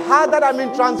 the heart that have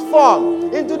been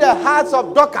transformed into the hearts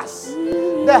of Dorcas,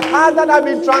 the heart that have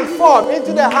been transformed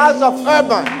into the hearts of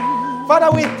Urban.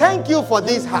 Father, we thank you for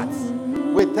these hearts.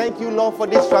 We thank you, Lord, for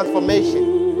this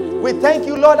transformation. We thank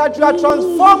you, Lord, that you have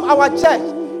transformed our church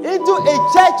into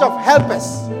a church of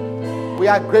helpers. We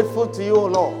are grateful to you, O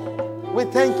Lord. We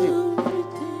thank you.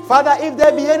 Father, if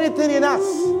there be anything in us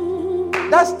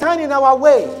that stands in our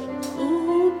way,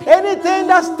 anything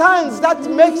that stands that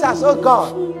makes us, oh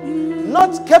God,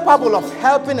 not capable of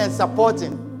helping and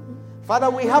supporting, Father,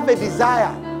 we have a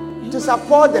desire to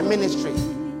support the ministry.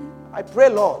 I pray,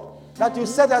 Lord, that you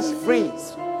set us free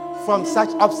from such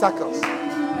obstacles.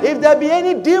 If there be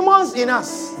any demons in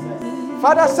us,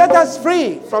 Father, set us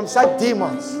free from such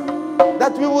demons,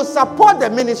 that we will support the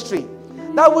ministry,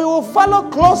 that we will follow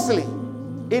closely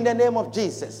in the name of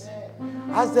Jesus.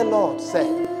 As the Lord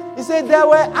said, he said there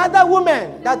were other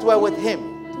women that were with him.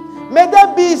 May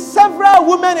there be several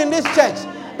women in this church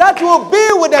that will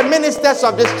be with the ministers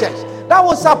of this church, that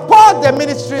will support the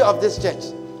ministry of this church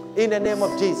in the name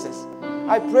of Jesus.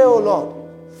 I pray, oh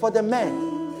Lord, for the men.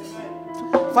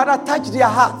 Father, touch their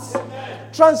hearts,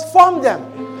 transform them.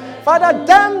 Father,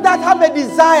 them that have a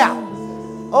desire,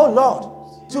 oh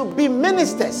Lord, to be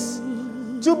ministers,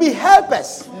 to be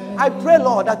helpers, I pray,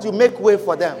 Lord, that you make way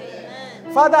for them.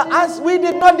 Father, as we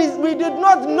did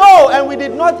not know and we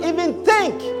did not even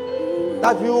think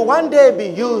that we will one day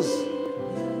be used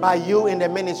by you in the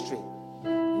ministry.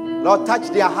 Lord, touch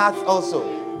their hearts also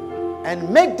and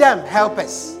make them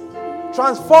helpers.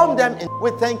 Transform them.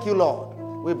 We thank you, Lord.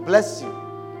 We bless you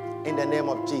in the name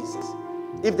of Jesus.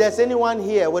 If there's anyone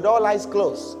here with all eyes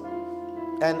closed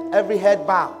and every head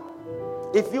bowed,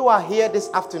 if you are here this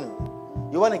afternoon,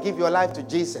 you want to give your life to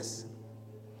Jesus,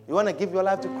 you want to give your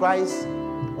life to Christ,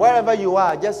 wherever you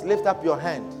are, just lift up your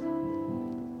hand.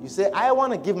 You say, I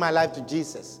want to give my life to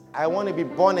Jesus. I want to be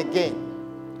born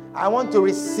again. I want to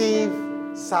receive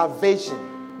salvation.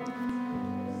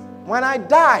 When I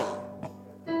die,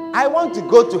 I want to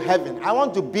go to heaven. I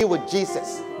want to be with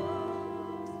Jesus.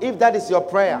 If that is your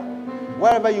prayer,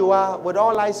 wherever you are, with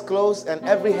all eyes closed and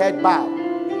every head bowed,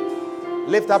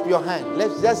 lift up your hand.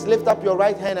 Let's just lift up your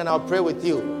right hand and I'll pray with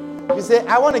you. You say,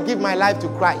 I want to give my life to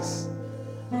Christ.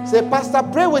 Say, Pastor,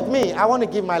 pray with me. I want to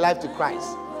give my life to Christ.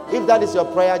 If that is your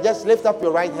prayer, just lift up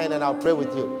your right hand and I'll pray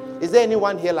with you. Is there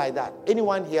anyone here like that?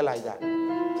 Anyone here like that?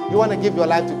 You want to give your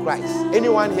life to Christ?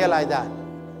 Anyone here like that?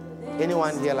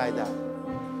 Anyone here like that?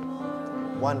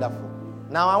 Wonderful.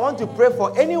 Now I want to pray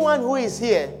for anyone who is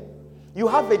here. You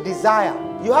have a desire.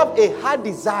 You have a hard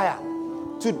desire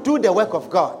to do the work of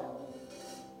God.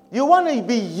 You want to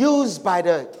be used by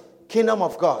the kingdom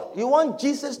of God. You want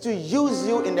Jesus to use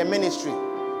you in the ministry.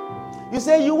 You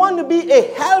say you want to be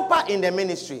a helper in the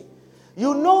ministry.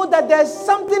 You know that there's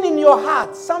something in your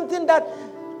heart, something that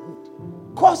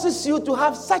causes you to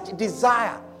have such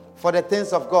desire for the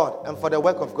things of God and for the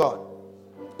work of God.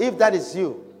 If that is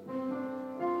you,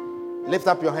 lift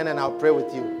up your hand and I'll pray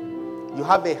with you. You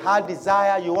have a hard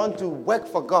desire. You want to work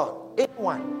for God.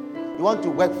 Anyone, you want to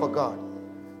work for God.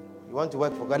 You want to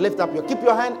work for God. Lift up keep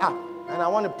your hand up and I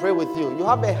want to pray with you. You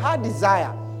have a hard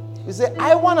desire. You say,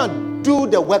 I want to do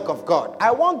the work of God. I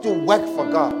want to work for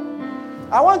God.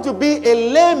 I want to be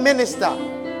a lay minister.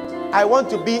 I want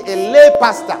to be a lay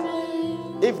pastor.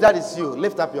 If that is you,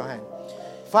 lift up your hand.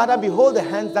 Father, behold the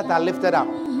hands that are lifted up.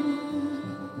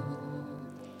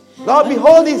 Lord,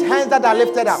 behold these hands that are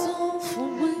lifted up.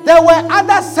 There were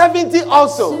other 70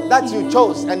 also that you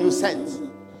chose and you sent.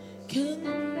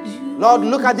 Lord,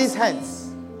 look at these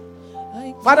hands.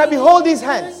 Father, behold these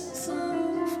hands.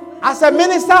 As a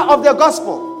minister of the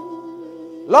gospel,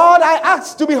 Lord, I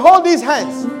ask to behold these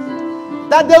hands,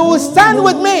 that they will stand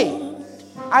with me.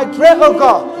 I pray, oh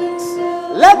God,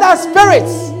 let that spirit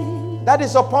that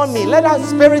is upon me, let that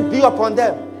spirit be upon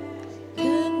them.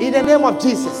 In the name of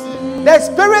Jesus. The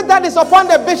spirit that is upon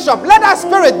the bishop, let that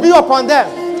spirit be upon them.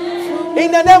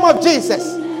 In the name of Jesus.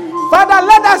 Father,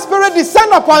 let that spirit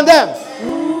descend upon them.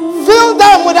 Fill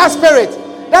them with that spirit.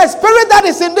 The spirit that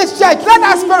is in this church, let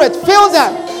that spirit fill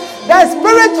them. The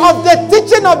spirit of the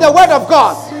teaching of the word of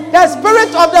God. The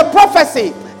spirit of the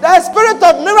prophecy. The spirit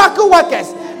of miracle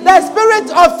workers. The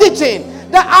spirit of teaching.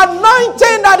 The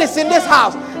anointing that is in this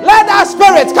house. Let that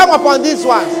spirit come upon these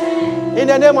ones. In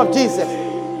the name of Jesus.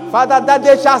 Father, that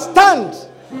they shall stand.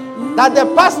 That the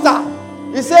pastor,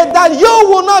 he said that you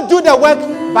will not do the work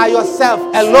by yourself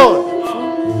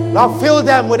alone. Lord, fill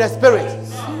them with the spirit.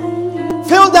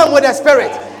 Fill them with the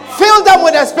spirit. Fill them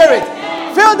with the spirit.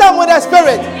 Fill them with the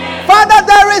spirit. Father,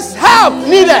 there is help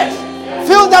needed.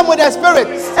 Fill them with the spirit.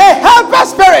 A helper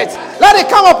spirit. Let it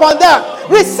come upon them.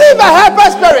 Receive a helper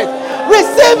spirit.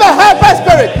 Receive a helper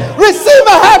spirit. Receive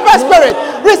a helper spirit.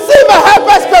 Receive a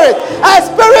helper spirit. A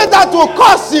spirit that will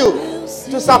cause you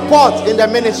to support in the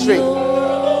ministry.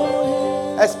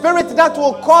 A spirit that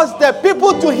will cause the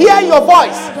people to hear your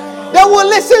voice. They will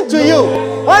listen to you.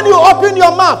 When you open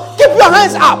your mouth, keep your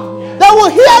hands up. They will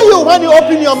hear you when you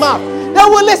open your mouth. They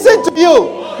will listen to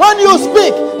you. When you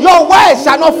speak, your words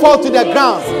shall not fall to the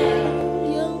ground.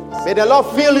 May the Lord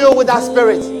fill you with that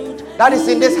spirit that is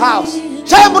in this house.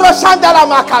 Fill them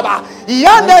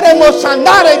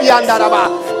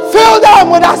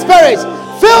with that spirit.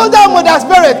 Fill them with that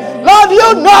spirit. Lord,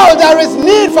 you know there is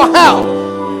need for help.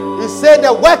 You say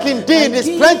the work indeed is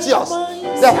plenteous.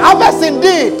 The harvest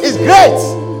indeed is great.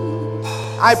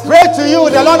 I pray to you,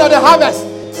 the Lord of the harvest,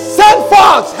 send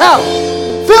forth help.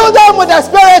 Fill them with the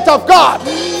Spirit of God.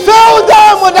 Fill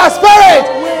them with the Spirit.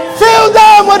 Fill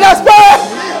them with the Spirit.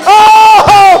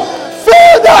 Oh,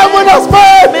 fill them with the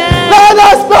Spirit. Let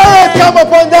the Spirit come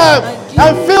upon them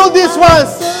and fill these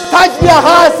ones. Touch their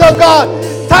hearts, oh God.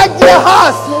 Touch their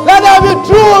hearts. Let them be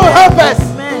true helpers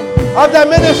of the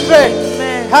ministry.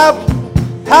 Help.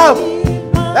 Help.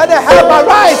 Let the help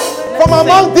arise from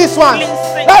among these ones.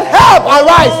 Let help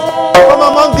arise from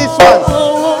among these ones.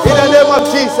 In the name of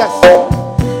Jesus.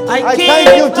 I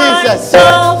thank you, Jesus. I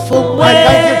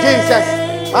thank you, Jesus.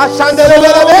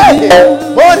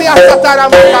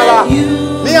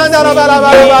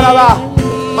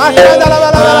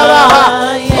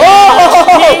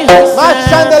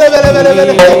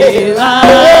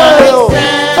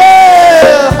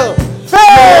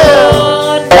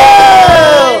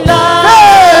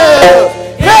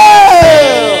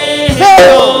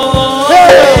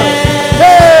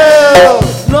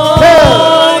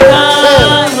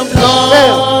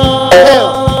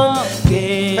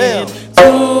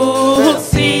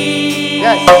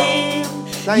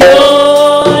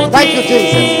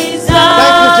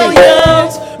 Thank you,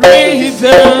 Jesus. Thank you,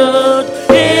 Jesus.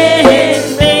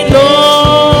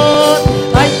 Lord,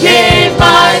 I gave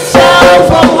myself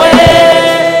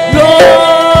away, Lord.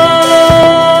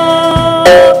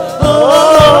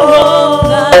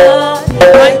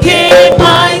 I gave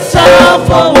myself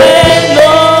away,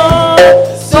 Lord,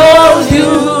 so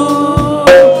you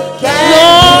can.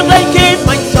 Lord, I gave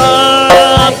myself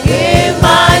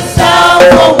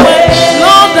away.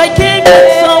 Lord, I gave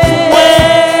myself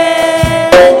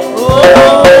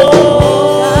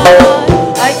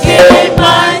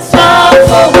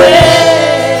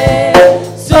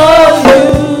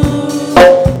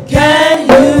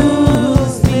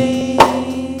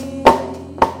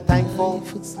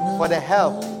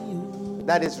help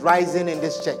that is rising in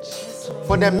this church,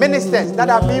 for the ministers that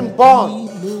are being born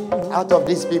out of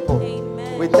these people.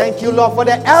 We thank you, Lord, for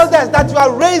the elders that you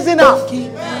are raising up.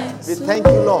 We thank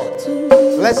you, Lord.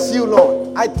 Bless you,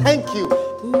 Lord. I thank you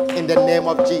in the name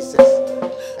of Jesus.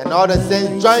 And all the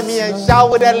saints join me and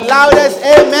shout with the loudest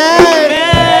amen.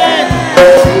 Amen.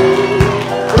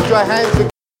 Put your hands together.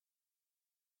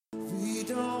 We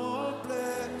don't want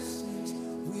blessings,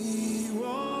 we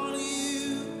want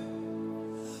you.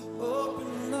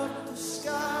 Open up the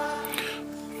sky.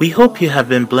 We hope you have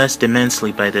been blessed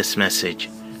immensely by this message.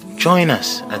 Join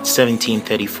us at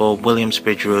 1734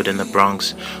 Williamsbridge Road in the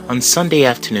Bronx on Sunday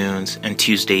afternoons and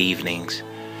Tuesday evenings.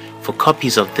 For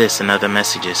copies of this and other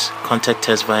messages, contact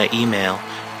us via email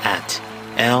at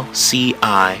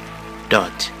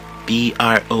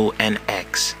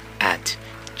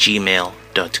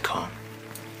lci.bronx@gmail.com.